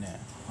off right now.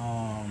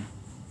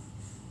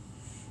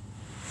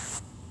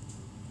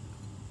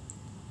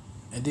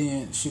 And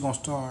then she gonna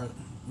start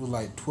with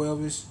like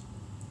 12ish.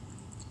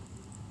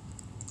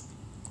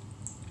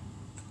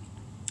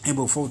 And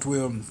before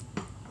 12,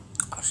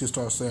 she'll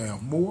start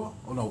saying more.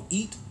 Or no,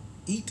 eat.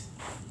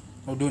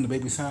 Or doing the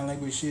baby sign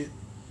language shit.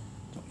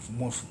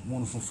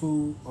 Wanting some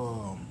food.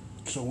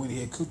 So went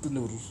ahead, cooked the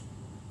noodles.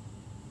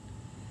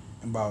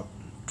 And about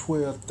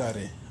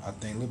 12:30, I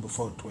think, a little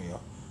before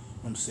 12.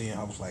 I'm saying,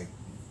 I was like,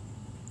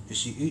 if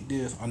she eat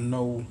this, I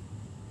know.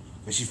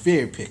 But she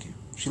very picky.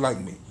 She like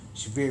me.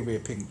 She very, very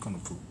picky kind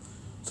of food.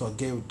 So I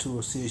gave it to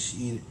her, said she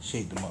eat it, she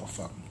ate the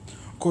motherfucker.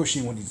 Of course she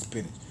didn't want to eat the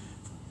spinach.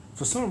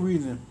 For some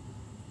reason,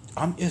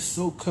 it's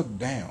so cooked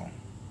down,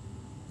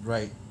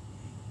 right?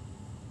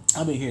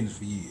 I've been hearing this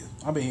for years.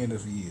 I've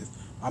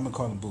been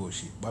calling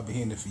bullshit, but I've been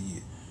hearing this for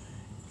years.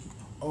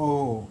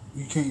 Oh,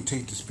 you can't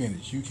take the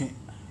spinach. You can't.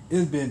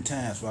 It's been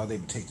times where I was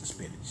able to take the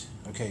spinach,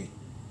 okay?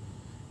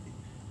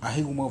 I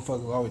hate when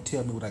motherfuckers always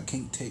tell me what I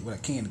can't take, what I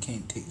can and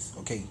can't taste,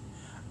 okay?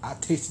 I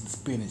tasted the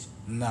spinach,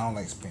 and I don't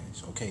like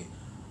spinach, okay?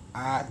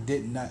 I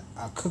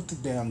cooked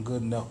it down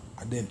good enough.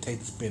 I didn't take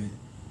the spinach,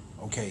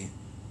 okay?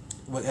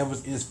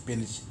 Whatever's in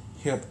spinach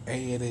helped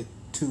add it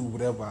to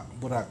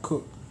what I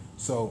cooked,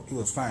 so it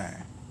was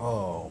fine.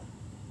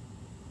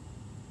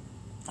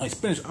 Like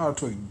spinach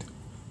artichoke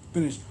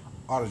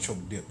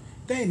dip.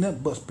 There ain't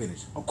nothing but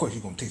spinach. Of course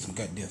you're gonna take some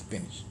goddamn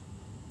spinach,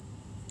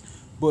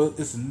 but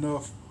it's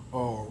enough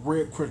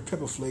red crushed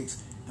pepper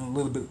flakes and a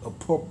little bit of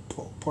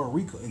Puerto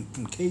Rico and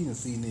some Cajun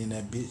seasoning in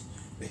that bitch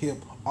to help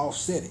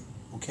offset it.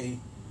 Okay,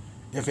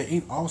 if it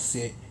ain't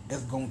offset,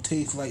 it's gonna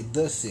taste like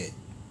the set.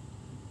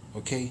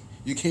 Okay,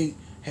 you can't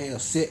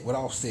have set with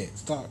offset.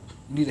 Stop.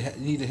 You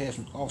need to have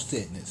some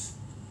offsetness.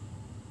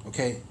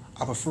 Okay,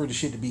 I prefer the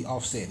shit to be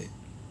offsetted.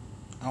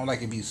 I don't like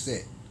it to be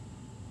set.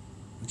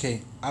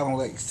 Okay, I don't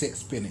like set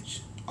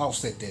spinach.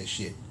 Offset that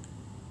shit.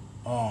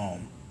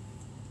 Um,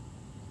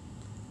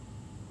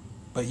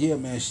 but yeah,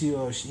 man, she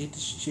ate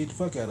the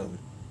fuck out of it,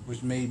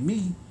 which made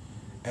me,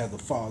 as a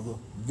father,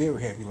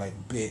 very happy. Like,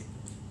 bet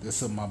that's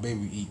something my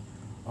baby eat.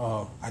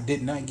 I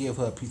did not give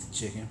her a piece of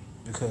chicken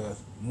because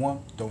one,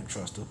 don't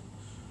trust her.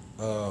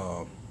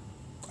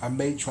 I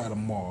may try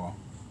tomorrow.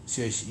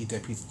 See if she eat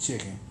that piece of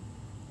chicken.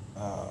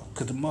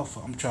 Cause the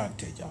motherfucker, I'm trying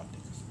to tell y'all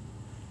niggas,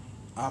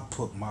 I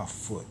put my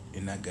foot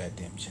in that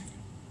goddamn chicken.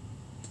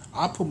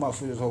 I put my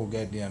foot in this whole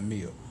goddamn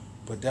meal,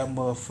 but that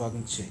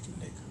motherfucking chicken,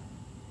 nigga.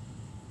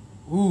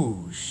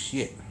 Ooh,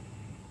 shit.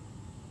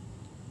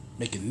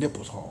 Making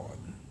nipples hard.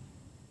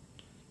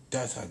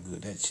 That's how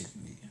good that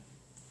chicken is.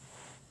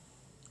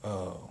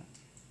 Uh,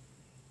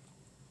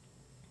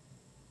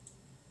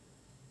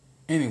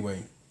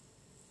 anyway,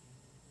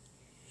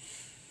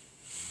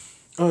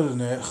 other than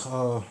that,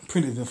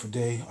 pretty eventful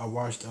day. I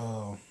watched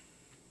the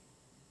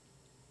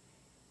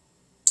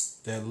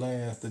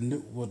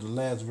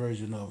last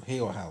version of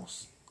Hell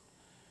House.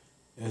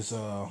 It's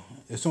on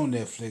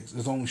Netflix.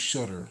 It's on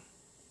Shudder.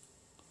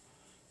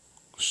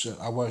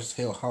 I watched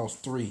Hell House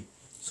 3,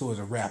 so it's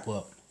a wrap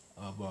up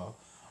of.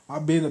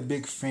 I've been a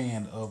big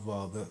fan of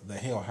the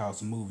Hell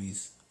House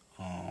movies.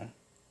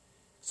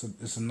 So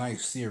it's a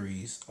nice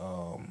series.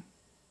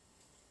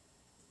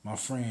 My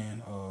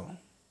friend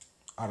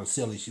out of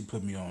Silly, she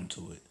put me on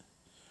to it.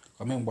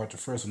 I remember watching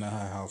the first one at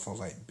her house. I was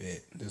like,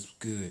 bet this is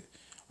good.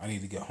 I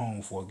need to get home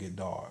before it get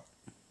dark.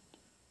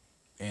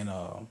 And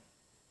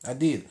I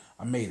did.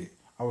 I made it.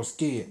 I was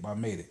scared, but I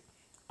made it.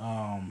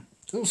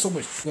 There was so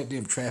much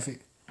goddamn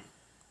traffic.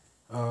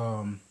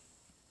 I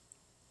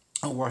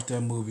watched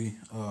that movie.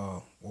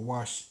 I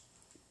watched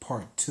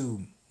part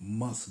 2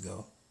 months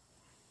ago.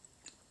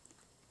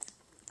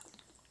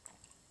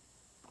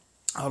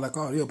 I was like,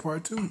 oh, yeah,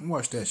 part 2?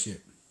 Watch that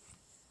shit.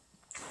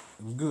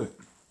 It was good.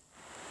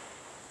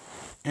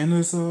 And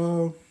it's,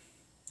 and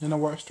I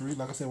watched 3.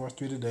 Like I said, I watched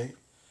 3 today.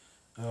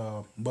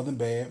 Wasn't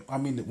bad. I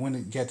mean, when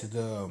it got to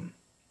the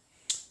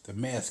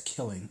mass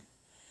killing,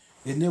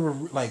 it never,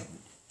 like,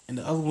 and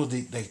the other ones,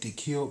 they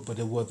killed, but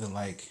it wasn't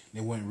like, they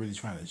weren't really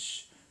trying to,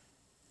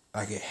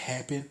 like, it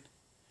happened,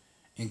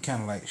 and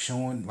kind of like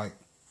showing, like,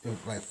 it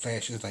was like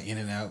flashes, like, in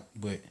and out,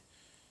 but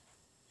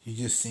you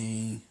just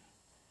seen,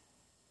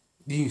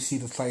 you didn't see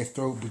the slice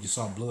throat, but you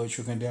saw blood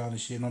trickling down and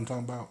shit, you know what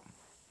I'm talking about?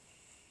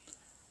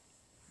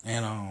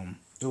 And,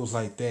 it was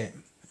like that,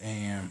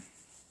 and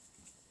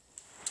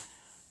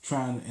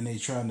they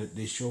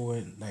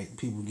showing, like,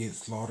 people get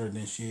slaughtered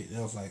and shit.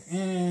 I was like,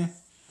 it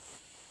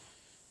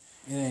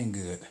ain't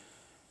good.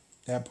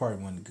 That part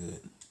wasn't good.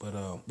 But,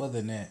 other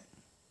than that,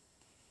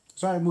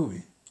 it's alright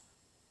movie.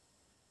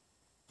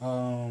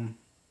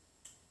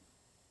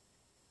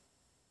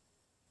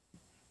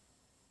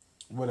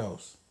 What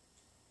else?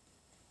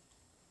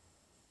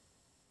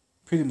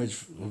 Pretty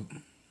much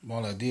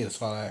all I did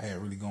is all I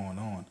had really going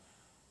on.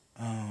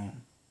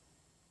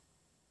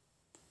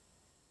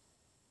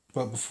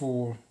 But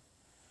before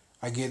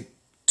I get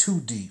too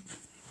deep,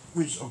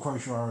 which of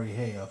course you already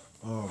have,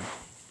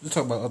 let's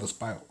talk about other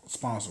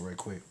sponsor right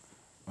quick.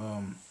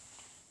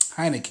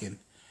 Heineken,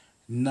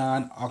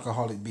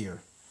 non-alcoholic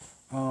beer.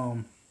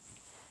 When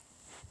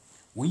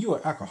you're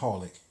an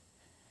alcoholic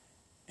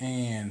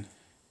and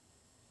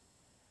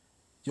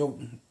your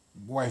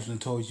wife done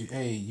told you,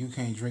 hey, you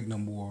can't drink no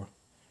more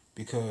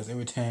because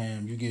every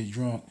time you get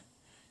drunk,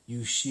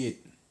 you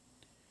shit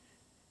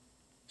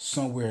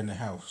somewhere in the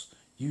house.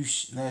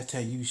 Last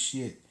time you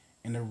shit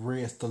in the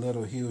red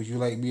stiletto heels you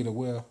like me to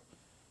wear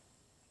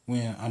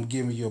when I'm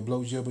giving you a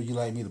blowjob, you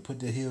like me to put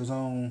the heels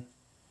on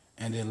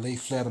and then lay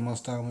flat on my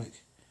stomach,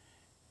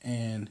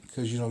 and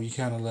because you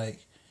kind of like,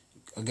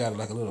 I got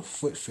like a little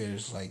foot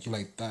fetish, like you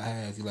like thigh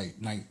highs, you like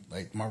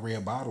my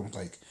red bottoms.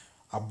 Like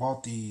I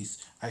bought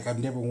these, like I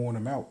never worn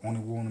them out, only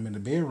worn them in the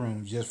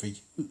bedroom just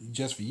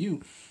for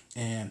you,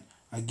 and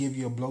I give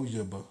you a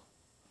blowjob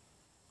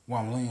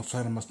while I'm laying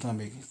flat on my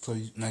stomach,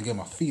 and I get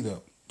my feet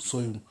up,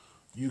 so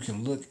you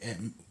can look at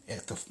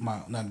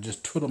now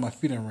just twiddle my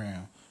feet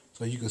around,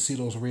 so you can see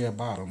those red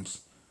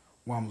bottoms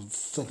while I'm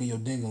sucking your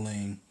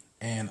dingaling,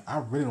 and I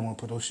really don't want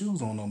to put those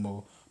shoes on no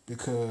more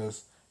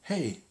because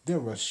hey, there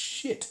was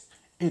shit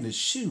in the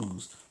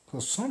shoes.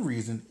 For some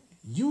reason,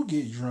 you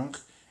get drunk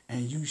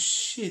and you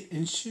shit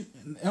in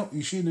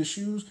the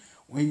shoes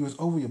when you was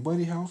over your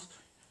buddy's house.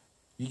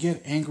 You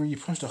get angry, you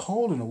punch a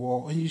hole in the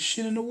wall, and you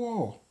shit in the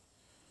wall.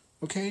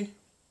 Okay?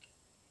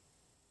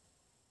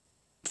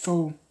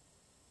 So,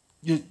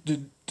 the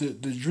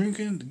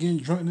drinking, the getting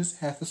drunkenness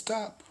has to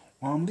stop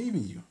while I'm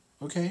leaving you.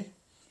 Okay?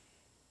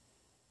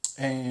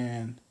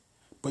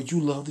 But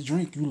you love the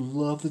drink. You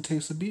love the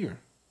taste of beer.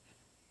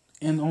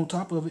 And on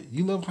top of it,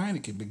 you love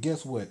Heineken, but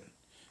guess what?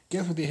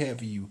 Guess what they have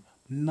for you?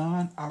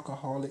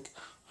 Non-alcoholic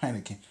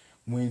Heineken.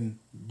 When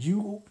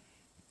you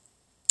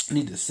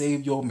need to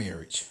save your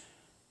marriage,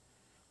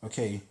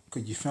 okay,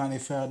 because you finally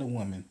found a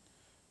woman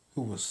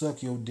who will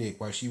suck your dick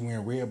while she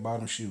wearing red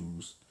bottom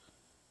shoes,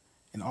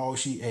 and all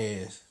she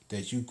asks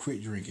that you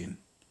quit drinking,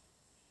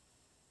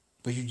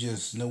 but you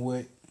just know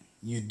what,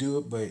 you do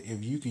it. But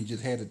if you can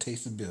just have a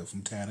taste of beer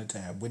from time to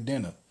time with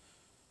dinner,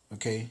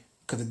 okay,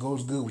 because it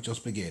goes good with your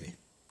spaghetti,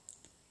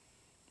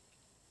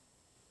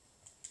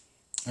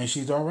 and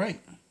she's all right.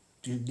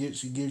 She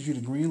gives you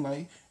the green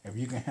light if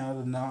you can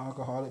handle the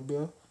non-alcoholic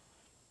beer,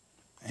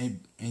 and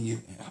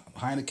you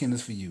Heineken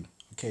is for you,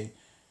 okay.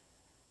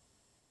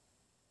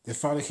 They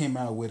finally came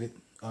out with it.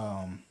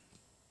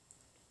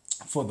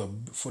 For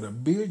the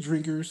beer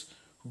drinkers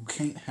who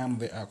can't handle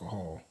their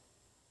alcohol,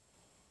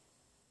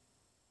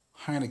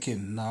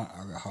 Heineken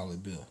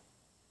non-alcoholic beer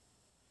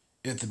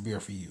is the beer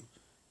for you.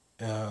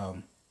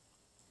 Um,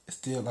 it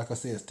still, like I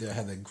said, it still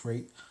has a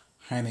great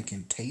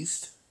Heineken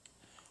taste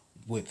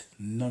with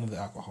none of the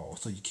alcohol,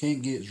 so you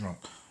can't get drunk.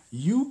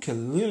 You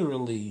can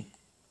literally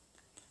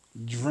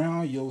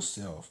drown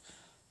yourself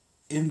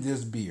in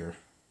this beer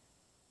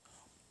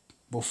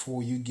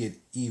before you get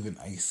even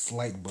a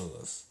slight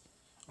buzz.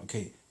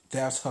 Okay,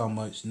 that's how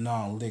much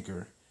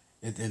non-liquor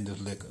is in this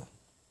liquor.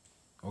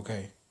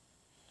 Okay,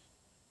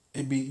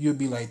 you'd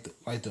be like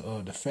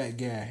the fat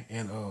guy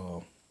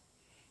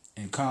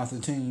in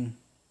Constantine.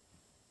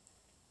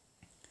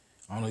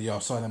 I don't know if y'all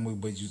saw that movie,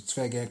 but you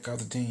fat guy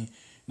Constantine.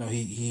 You know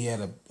he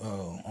had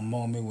a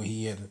moment when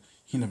he ended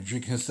up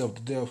drinking himself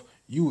to death.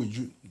 You would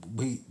drink,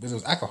 there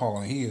was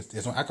alcohol in his.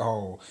 There's no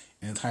alcohol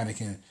in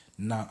Heineken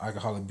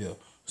non-alcoholic beer.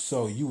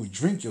 So you would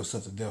drink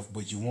yourself to death,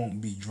 but you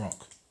won't be drunk.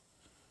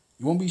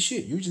 You won't be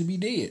shit. You'll just be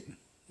dead.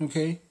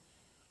 Okay?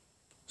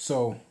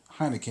 So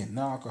Heineken,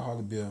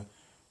 non-alcoholic beer,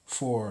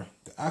 for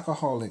the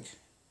alcoholic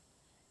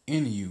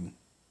in you,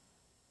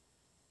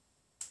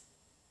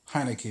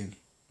 Heineken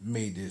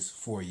made this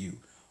for you.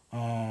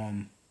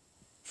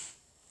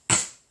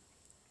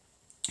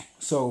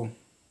 So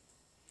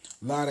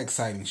a lot of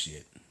exciting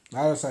shit. A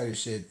lot of exciting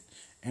shit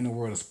in the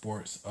world of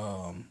sports.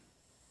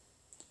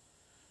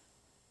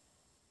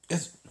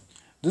 It's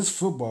this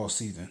football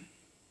season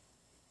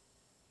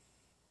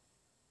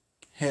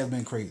has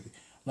been crazy.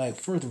 Like,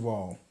 first of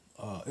all,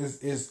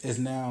 it's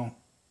now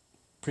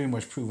pretty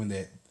much proven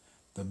that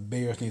the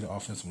Bears need an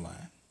offensive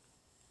line.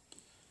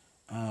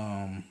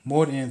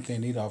 More than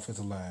anything, need an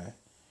offensive line.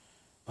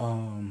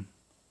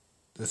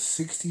 The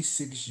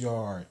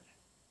 66-yard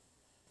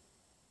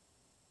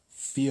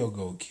field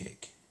goal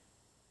kick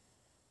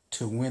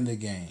to win the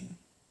game.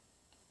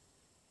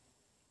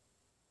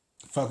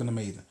 Fucking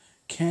amazing.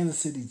 Kansas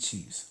City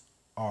Chiefs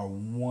are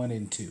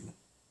 1-2.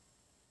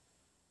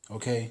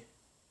 Okay?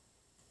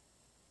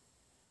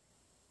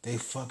 They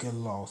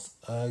fucking lost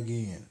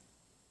again.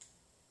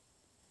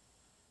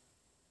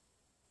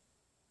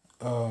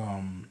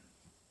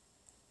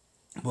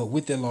 But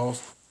with that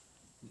loss,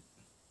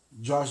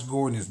 Josh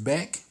Gordon is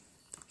back.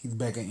 He's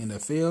back in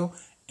NFL,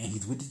 and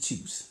he's with the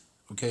Chiefs.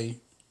 Okay?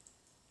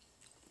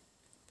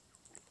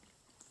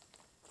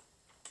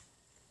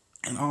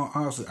 And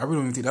honestly, I really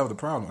don't even think that was the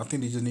problem. I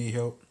think they just need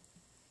help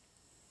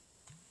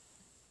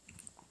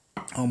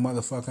on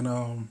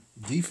motherfucking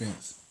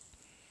defense.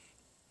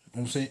 You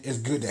know what I'm saying? It's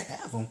good to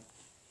have him.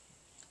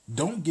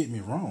 Don't get me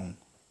wrong.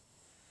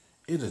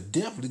 It is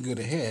definitely good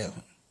to have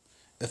him.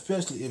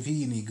 Especially if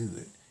he any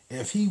good.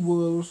 If he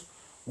was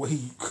what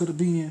he could have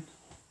been,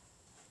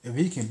 if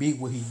he can be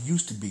what he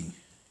used to be,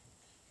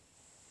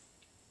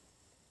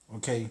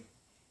 okay,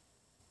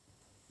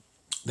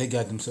 they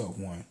got themselves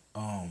one.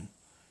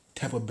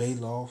 Tampa Bay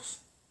lost.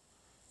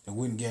 They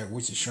wouldn't get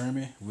Richard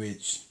Sherman,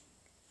 which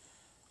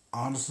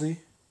honestly,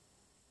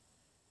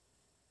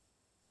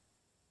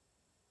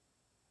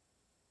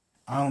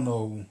 I don't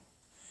know.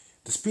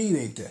 The speed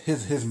ain't there.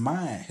 His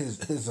mind,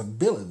 his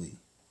ability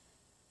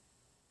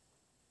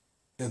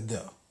is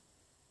there.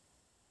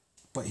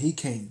 But he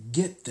can't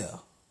get there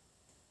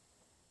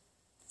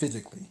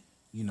physically,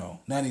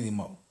 not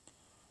anymore.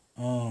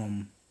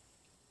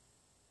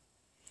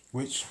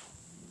 Which,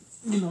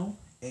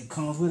 it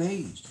comes with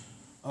age.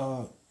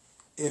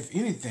 If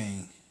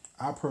anything,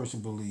 I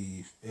personally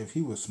believe if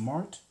he was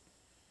smart,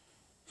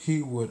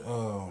 he would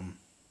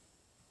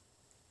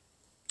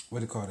what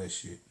do you call that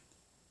shit?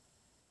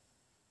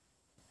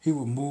 He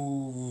would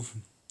move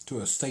to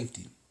a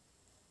safety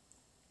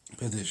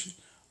position.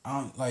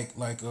 Like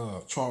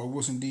Charles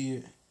Wilson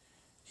did.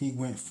 He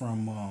went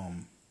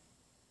from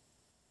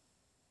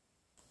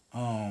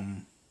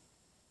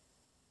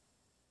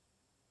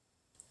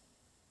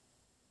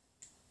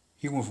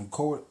he went from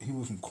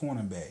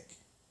cornerback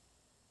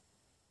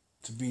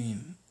to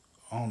being,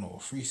 I don't know, a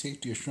free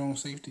safety or strong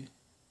safety.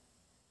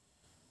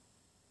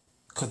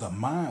 Cause the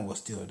mind was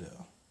still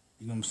there.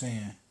 You know what I'm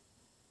saying?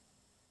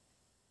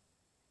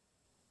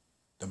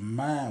 The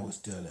mind was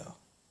still there.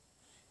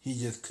 He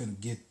just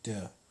couldn't get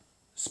there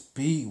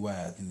speed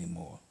wise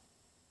anymore.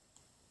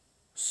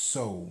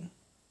 So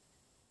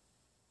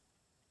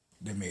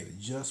They made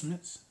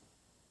adjustments,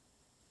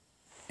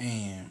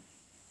 and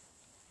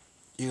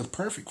it was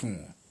perfect for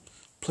him.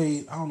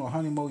 Played I don't know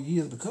how many more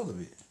years because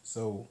of it.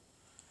 So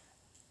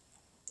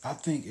I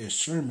think as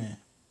Sherman,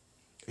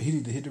 he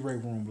need to hit the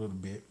weight room a little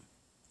bit.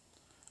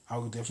 I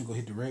would definitely go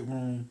hit the weight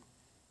room,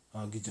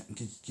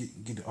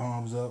 get the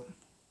arms up,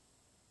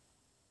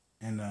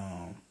 and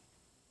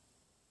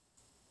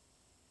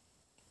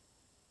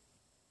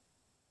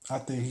I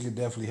think he could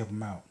definitely help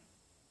him out.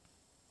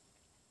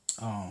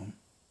 Um,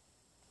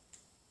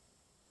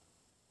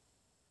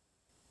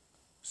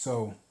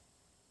 so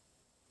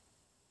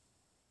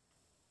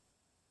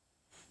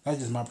that's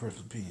just my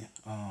personal opinion.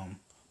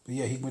 But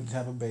yeah, he went to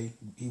Tampa Bay.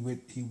 He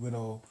went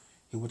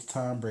to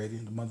Tom Brady,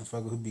 the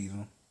motherfucker who beat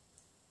him,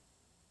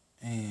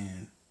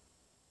 and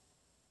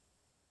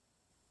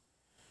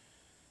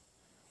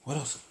what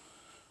else?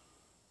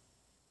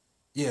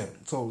 Yeah,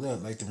 so yeah,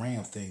 like the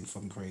Rams thing,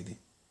 fucking crazy,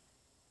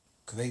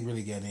 cause they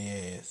really got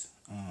their ass.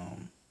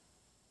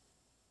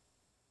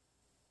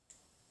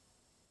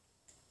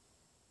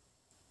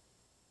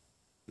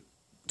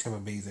 Tampa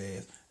Bay's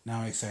ass. Now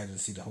I'm excited to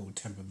see the whole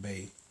Tampa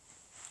Bay.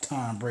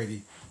 Tom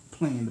Brady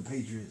playing the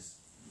Patriots.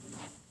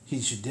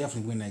 He should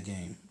definitely win that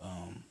game.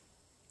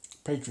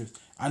 Patriots.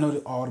 I know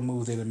that all the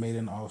moves they have made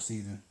in the off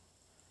season,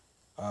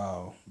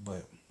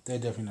 but they're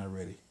definitely not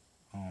ready.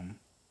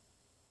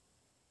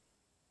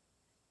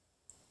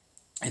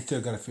 They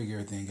still got to figure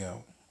everything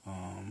out.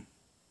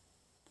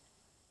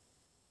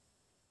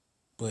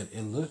 But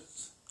it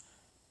looks.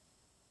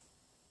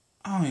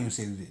 I don't even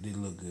say that they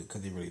look good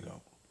because they really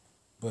don't.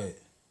 But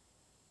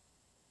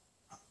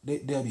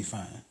they'll be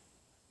fine.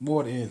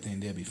 More than anything,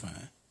 they'll be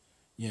fine.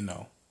 You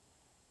know,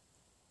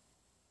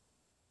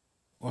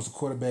 once the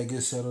quarterback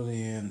gets settled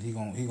in, he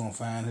gonna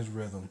find his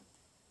rhythm.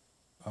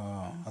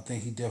 I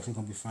think he definitely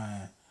gonna be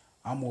fine.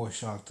 I'm more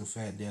shocked the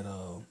fact that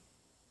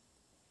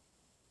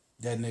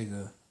that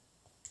nigga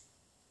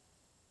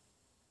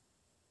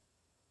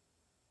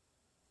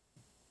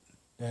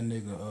that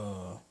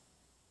nigga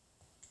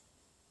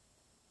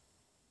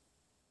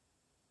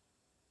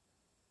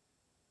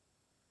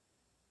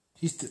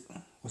he's still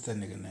what's that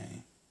nigga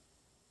name?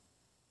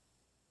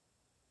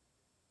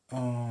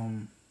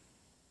 Um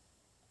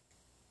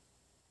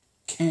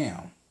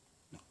Cam.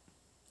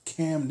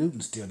 Cam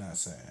Newton's still not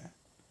signed.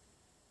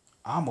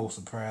 I'm most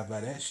surprised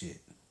by that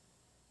shit.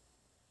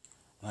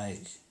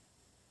 Like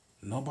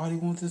nobody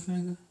wants this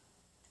nigga.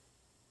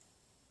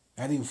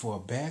 Not even for a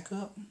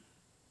backup.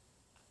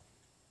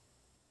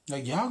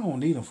 Like y'all gonna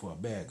need him for a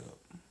backup.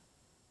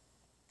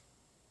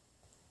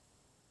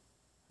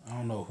 I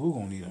don't know who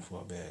gonna need him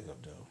for a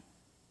backup though.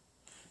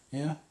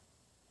 Yeah,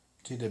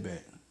 take that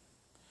back.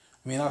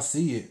 I mean, I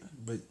see it,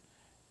 but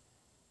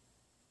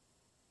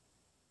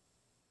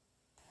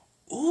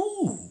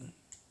ooh,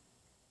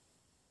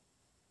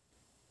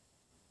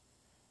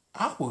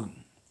 I would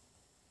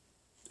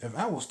if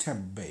I was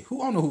Tampa Bay. I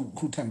don't know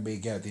who Tampa Bay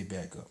got their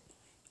backup.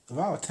 If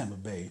I was Tampa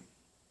Bay,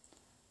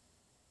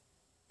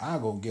 I'll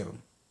go get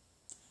him.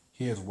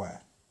 Here's why.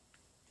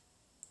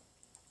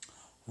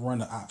 Run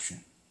the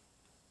option.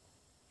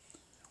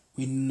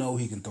 We know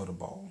he can throw the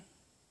ball.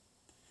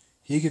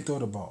 He can throw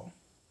the ball.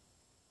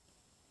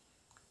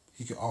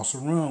 He can also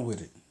run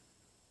with it.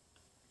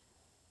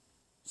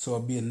 So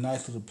it'd be a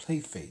nice little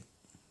play fake.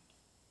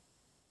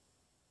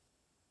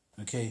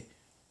 Okay?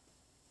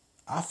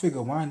 I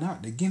figure why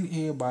not? They're getting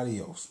everybody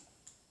else.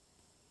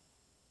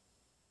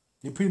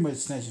 They're pretty much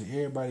snatching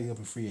everybody up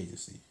in free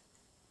agency.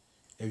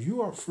 If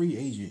you are a free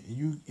agent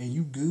and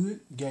you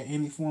good, got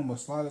any form of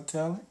slot of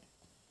talent,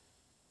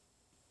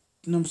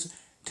 you know what I'm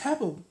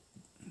saying?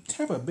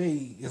 Tampa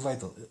Bay is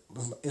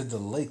the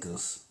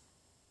Lakers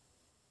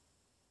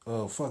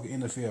of fucking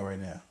NFL right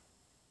now.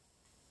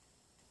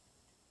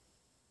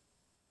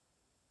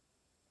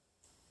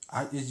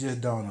 It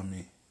just dawned on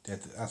me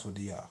that's what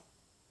they are.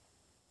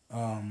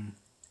 And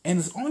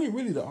it's only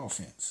really the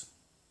offense.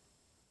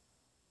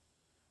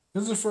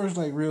 This is the first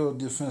like real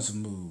defensive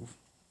move.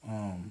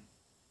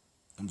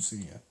 I'm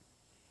seeing.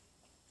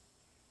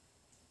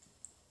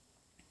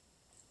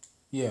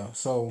 Yeah,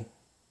 so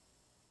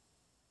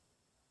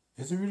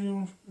is it really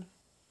on?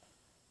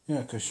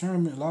 Yeah, because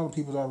Sherman, a lot of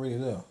people's already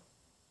there.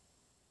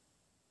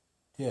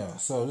 Yeah,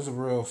 so this is a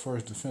real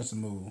first defensive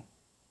move.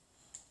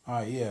 All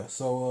right, yeah.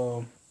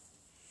 So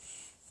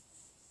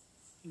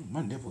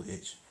my nipple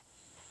itch.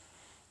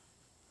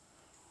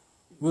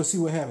 We'll see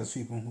what happens,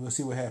 people. We'll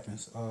see what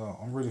happens.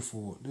 I'm ready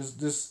for it.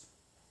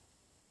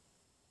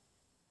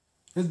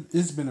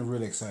 It's been a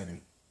really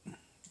exciting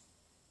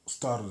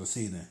start of the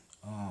season.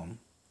 I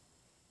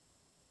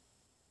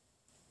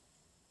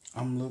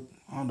don't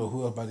know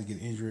who else about to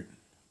get injured,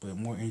 but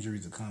more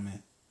injuries are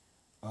coming.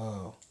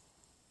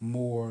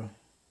 More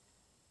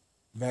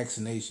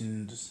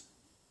vaccinations,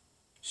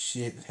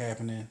 shit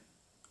happening,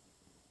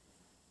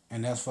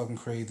 and that's fucking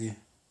crazy.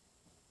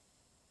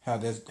 How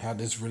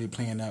this really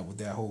playing out with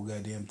that whole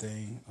goddamn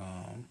thing.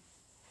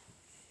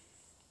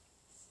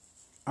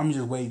 I'm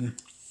just waiting.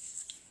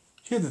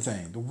 Here's the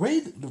thing: the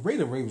way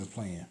the Ravens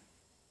playing.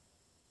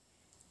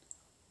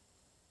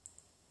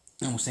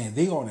 You know what I'm saying,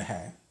 they on the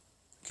high.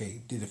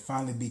 Okay, did it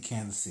finally beat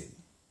Kansas City?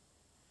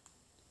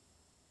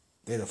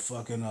 They the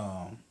fucking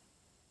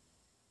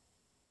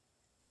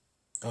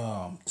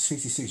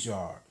 66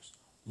 yards,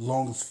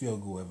 longest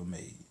field goal ever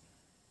made,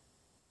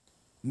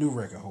 new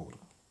record holder.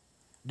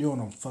 They're on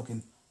a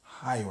fucking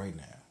high right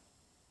now,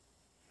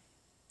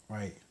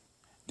 right?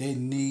 They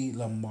need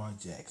Lamar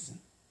Jackson.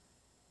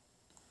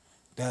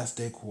 That's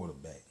their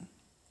quarterback.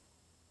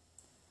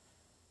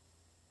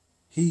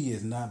 He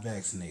is not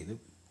vaccinated.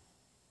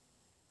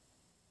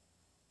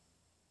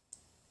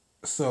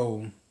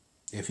 So,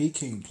 if he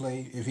can't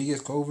play, if he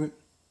gets COVID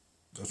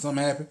or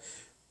something happen,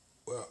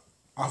 well,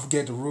 I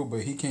forget the rule,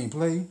 but he can't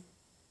play.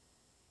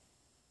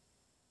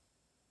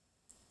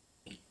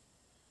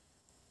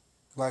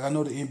 Like I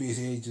know the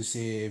NBA just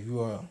said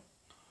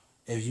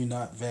if you're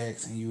not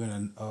vaxxed and you're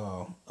in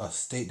a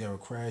state that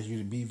requires you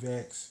to be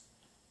vaxxed,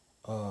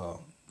 uh,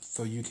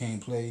 so you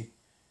can't play,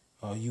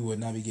 you would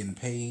not be getting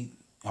paid.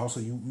 Also,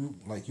 you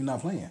like you're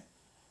not playing.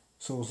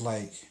 So it's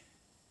like,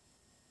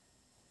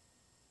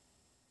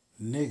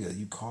 nigga,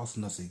 you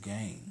costing us a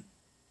game.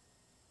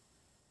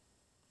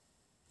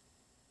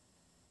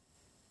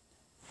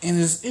 And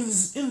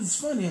it's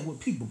funny what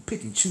people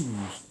pick and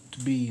choose to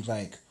be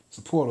like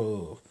supportive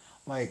of.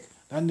 Like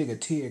that nigga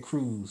Ted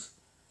Cruz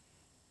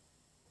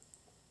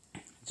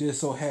just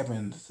so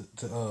happened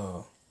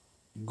to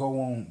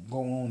go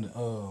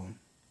on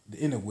the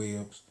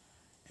interwebs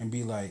and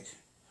be like,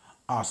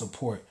 I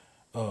support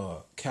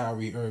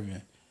Kyrie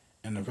Irving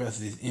and the rest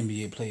of these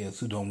NBA players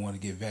who don't want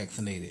to get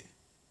vaccinated.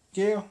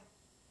 Yeah,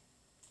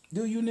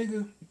 do you,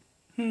 nigga?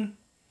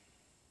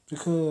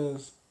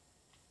 Because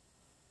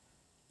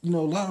a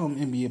lot of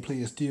them NBA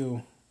players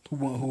still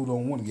who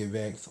don't want to get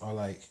vaxxed are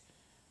like,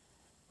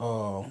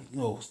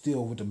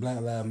 still with the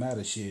Black Lives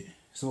Matter shit.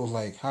 So it's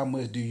like, how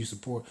much do you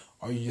support?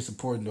 Are you just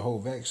supporting the whole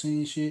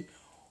vaccine shit,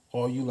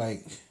 or you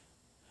like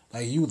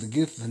you was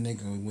against the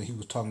nigga when he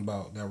was talking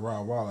about that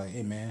raw, like,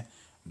 hey man,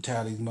 I'm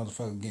tired of these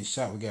motherfuckers getting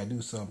shot. We gotta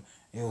do something.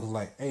 It was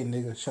like, hey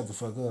nigga, shut the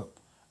fuck up.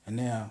 And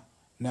now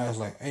it's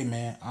like, hey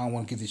man, I don't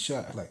want to get this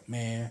shot. Like,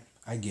 man,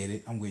 I get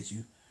it. I'm with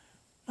you,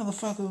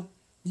 motherfucker.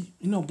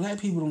 Black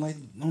people don't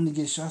only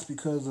get shots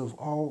because of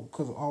all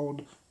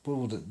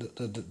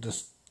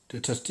the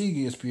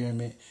Tuskegee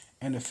experiment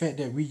and the fact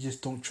that we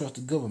just don't trust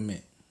the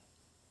government.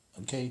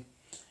 Okay,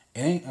 it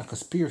ain't a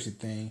conspiracy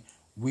thing.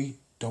 We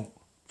don't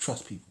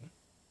trust people.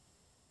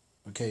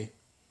 Okay.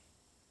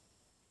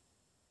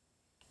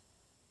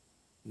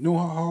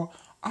 How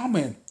I'm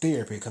in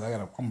therapy because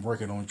I'm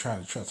working on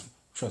trying to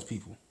trust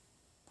people.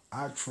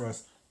 I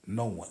trust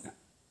no one.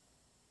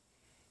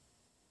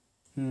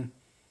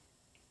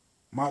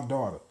 My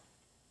daughter,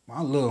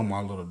 I love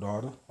my little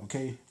daughter.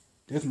 Okay,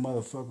 this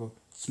motherfucker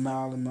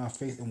smiled in my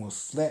face and will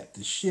slap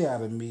the shit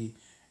out of me,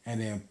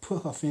 and then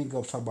put her finger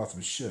up, talk about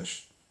some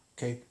shush.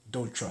 Okay,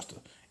 don't trust her.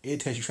 Every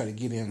time she try to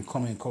get in and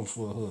come in close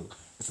for a hug,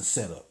 it's a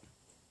setup.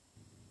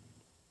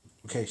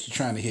 Okay, she's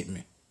trying to hit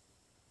me.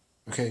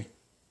 Okay,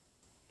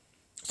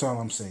 that's all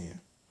I'm saying.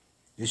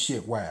 This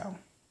shit wild.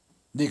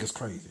 Niggas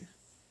crazy.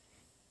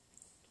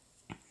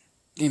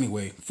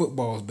 Anyway,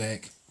 football's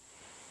back.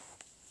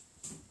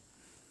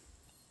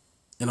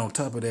 And on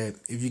top of that,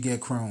 if you get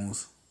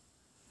Crohn's,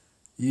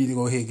 you need to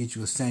go ahead and get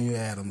you a Samuel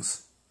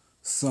Adams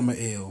Summer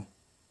Ale,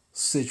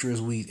 Citrus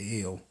Wheat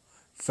Ale,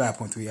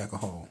 5.3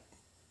 alcohol.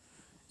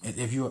 And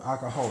if you're an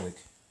alcoholic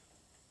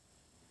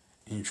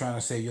and you're trying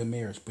to save your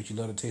marriage, but you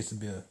love the taste of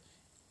beer,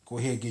 go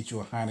ahead and get you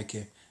a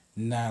Heineken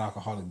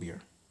non-alcoholic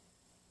beer.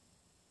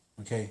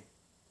 Okay?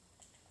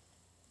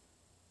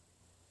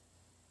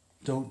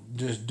 Don't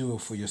just do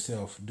it for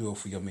yourself, do it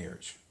for your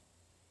marriage.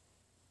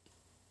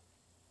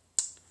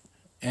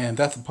 And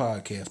that's the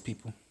podcast,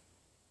 people.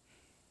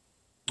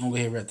 I'm going to go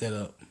ahead and wrap that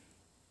up.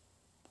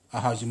 I'll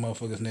house you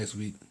motherfuckers next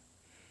week.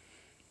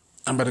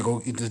 I'm about to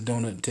go eat this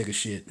donut and take a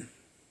shit.